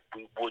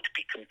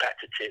be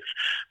competitive.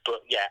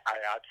 But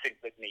I think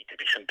there'd need to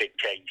be some big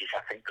changes.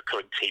 I think the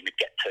current team would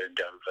get turned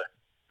over.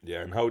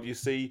 Yeah, and how do you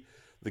see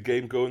the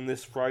game going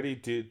this Friday?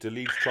 Do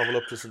Leeds travel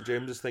up to St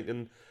James's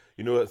thinking,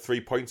 that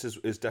 3 points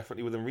is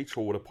definitely within reach,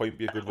 or would a point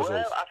be a good result?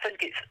 Well, I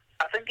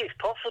think it's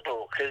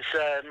possible because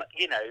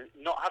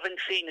not having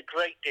seen a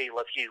great deal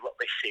of you lot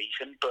this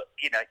season, but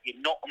you're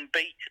not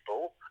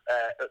unbeatable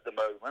at the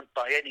moment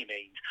by any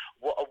means.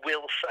 What I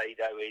will say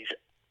though is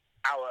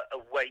our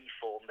away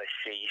form this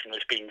season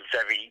has been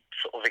very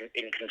sort of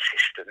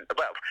inconsistent.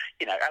 Well,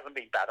 it hasn't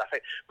been bad. I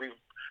think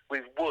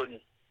we've won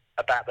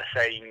about the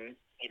same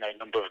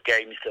number of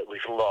games that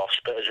we've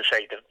lost, but as I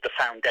say, the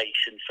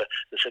foundation for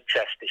the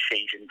success this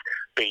season's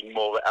been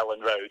more at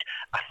Ellen Road.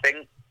 I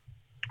think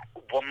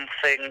one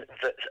thing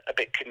that's a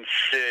bit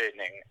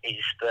concerning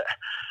is that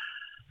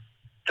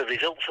the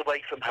results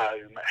away from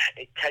home,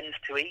 it tends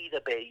to either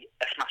be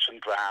a smash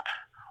and grab,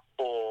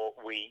 or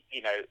we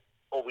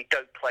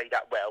don't play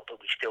that well,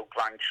 but we still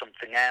grind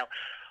something out.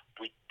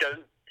 We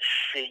don't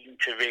seem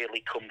to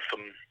really come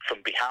from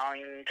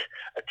behind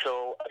at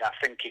all. And I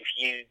think if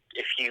you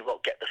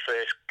get the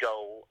first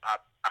goal, I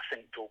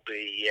think there'll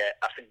be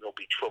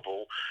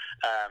trouble.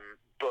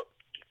 But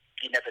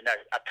you never know.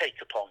 I'd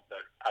take a point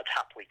though. I'd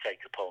happily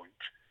take a point.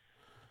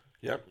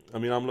 Yeah, I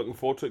mean, I'm looking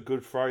forward to it.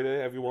 Good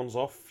Friday, everyone's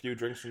off, a few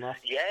drinks and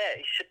that. Yeah,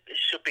 it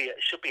should be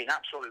an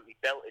absolutely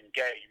belting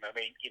game. I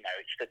mean,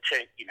 it's the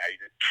two.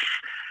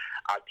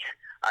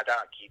 I'd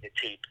argue the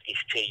two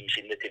biggest teams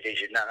in the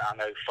division. I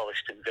know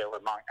Forest and Villa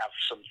might have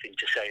something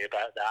to say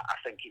about that. I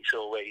think it's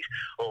always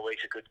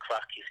a good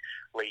crack. Is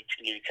Leeds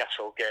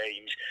Newcastle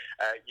games.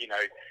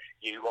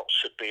 You lot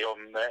should be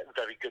on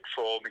very good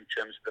form in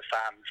terms of the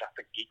fans. I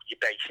think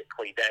you're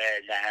basically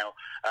there now.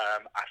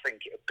 I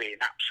think it would be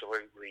an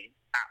absolutely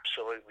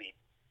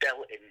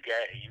belting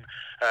game,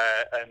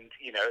 and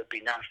it'd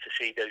be nice to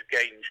see those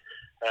games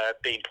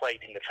being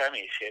played in the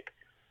Premiership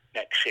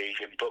next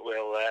season. But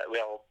we'll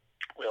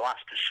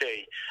have to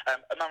see.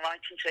 Am I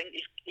right in saying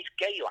is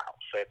Gale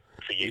out for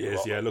you?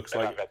 Yes, yeah.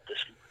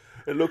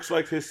 It looks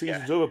like his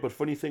season's over. But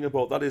funny thing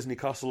about that is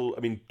Newcastle.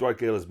 I mean, Dwight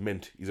Gale is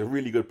mint. He's a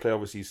really good player.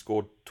 Obviously, he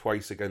scored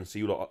twice against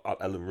you at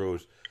Ellen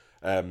Road.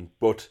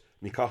 But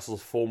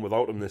Newcastle's form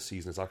without him this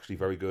season is actually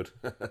very good.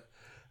 He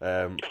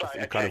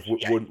kind of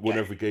won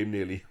every game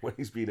nearly when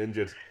he's been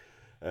injured.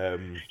 So.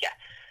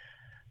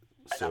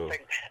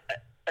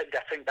 And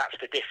I think that's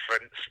the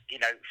difference.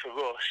 For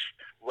us,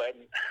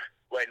 when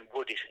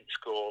Wood isn't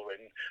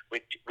scoring,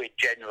 we're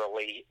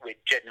generally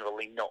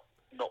not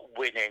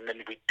winning,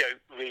 and we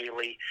don't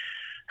really.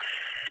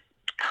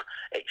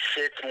 It's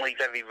certainly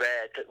very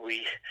rare that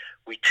we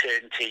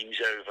turn teams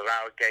over.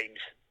 Our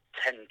games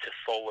tend to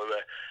follow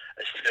a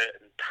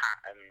certain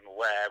pattern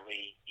where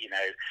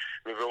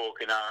we're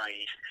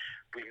organised.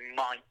 We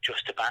might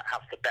just about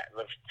have the better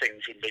of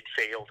things in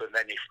midfield, and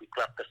then if we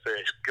grab the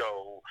first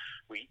goal,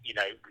 we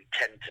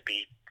tend to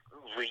be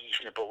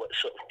reasonable at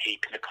sort of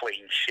keeping a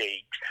clean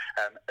sheet.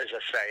 As I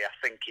say, I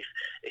think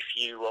if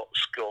you lot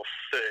score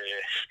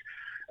first,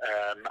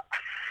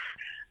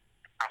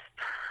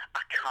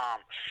 I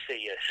can't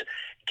see us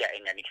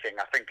getting anything.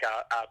 I think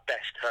our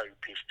best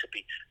hope is to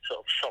be sort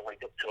of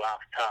solid up to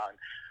half time,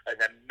 and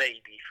then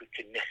maybe if we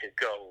can nick a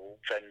goal,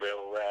 then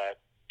we'll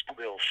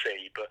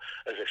see. But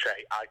as I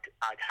say,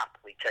 I'd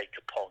happily take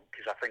a point,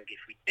 because I think if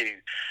we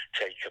do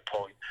take a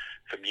point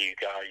from you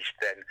guys,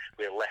 then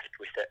we're left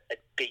with a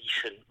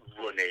decent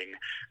run-in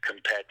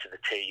compared to the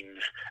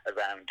teams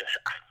around us.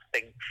 I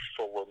think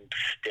Fulham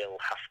still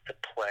have to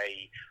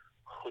play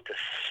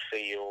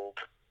Huddersfield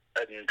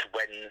and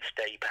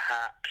Wednesday,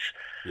 perhaps.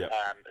 Yep.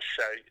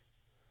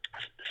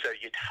 So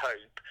you'd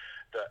hope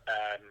that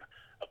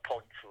a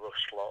point for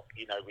us lot.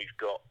 We've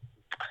got,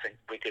 I think,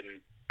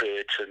 Wigan,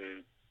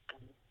 Burton,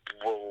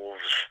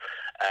 Wolves,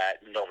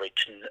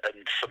 Norwich,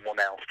 and someone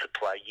else to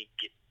play.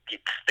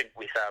 You'd think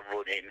with our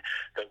run-in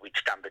that we'd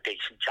stand a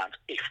decent chance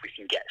if we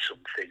can get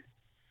something.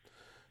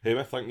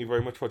 Hey, thank you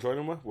very much for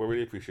joining me. We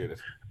really appreciate it.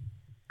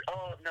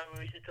 Oh, no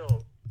worries at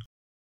all.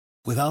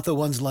 Without the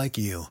ones like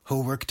you,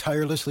 who work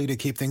tirelessly to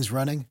keep things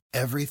running,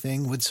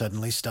 everything would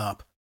suddenly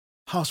stop.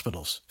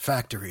 Hospitals,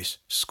 factories,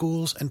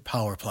 schools, and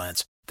power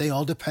plants, they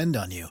all depend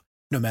on you.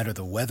 No matter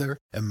the weather,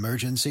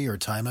 emergency, or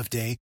time of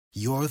day,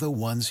 you're the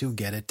ones who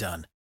get it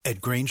done.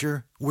 At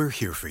Grainger, we're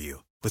here for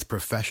you with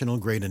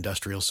professional-grade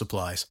industrial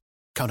supplies.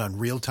 Count on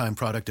real-time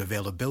product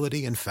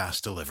availability and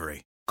fast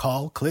delivery.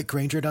 Call, click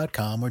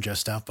Grainger.com, or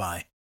just stop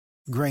by.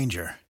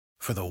 Grainger,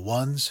 for the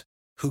ones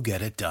who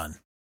get it done.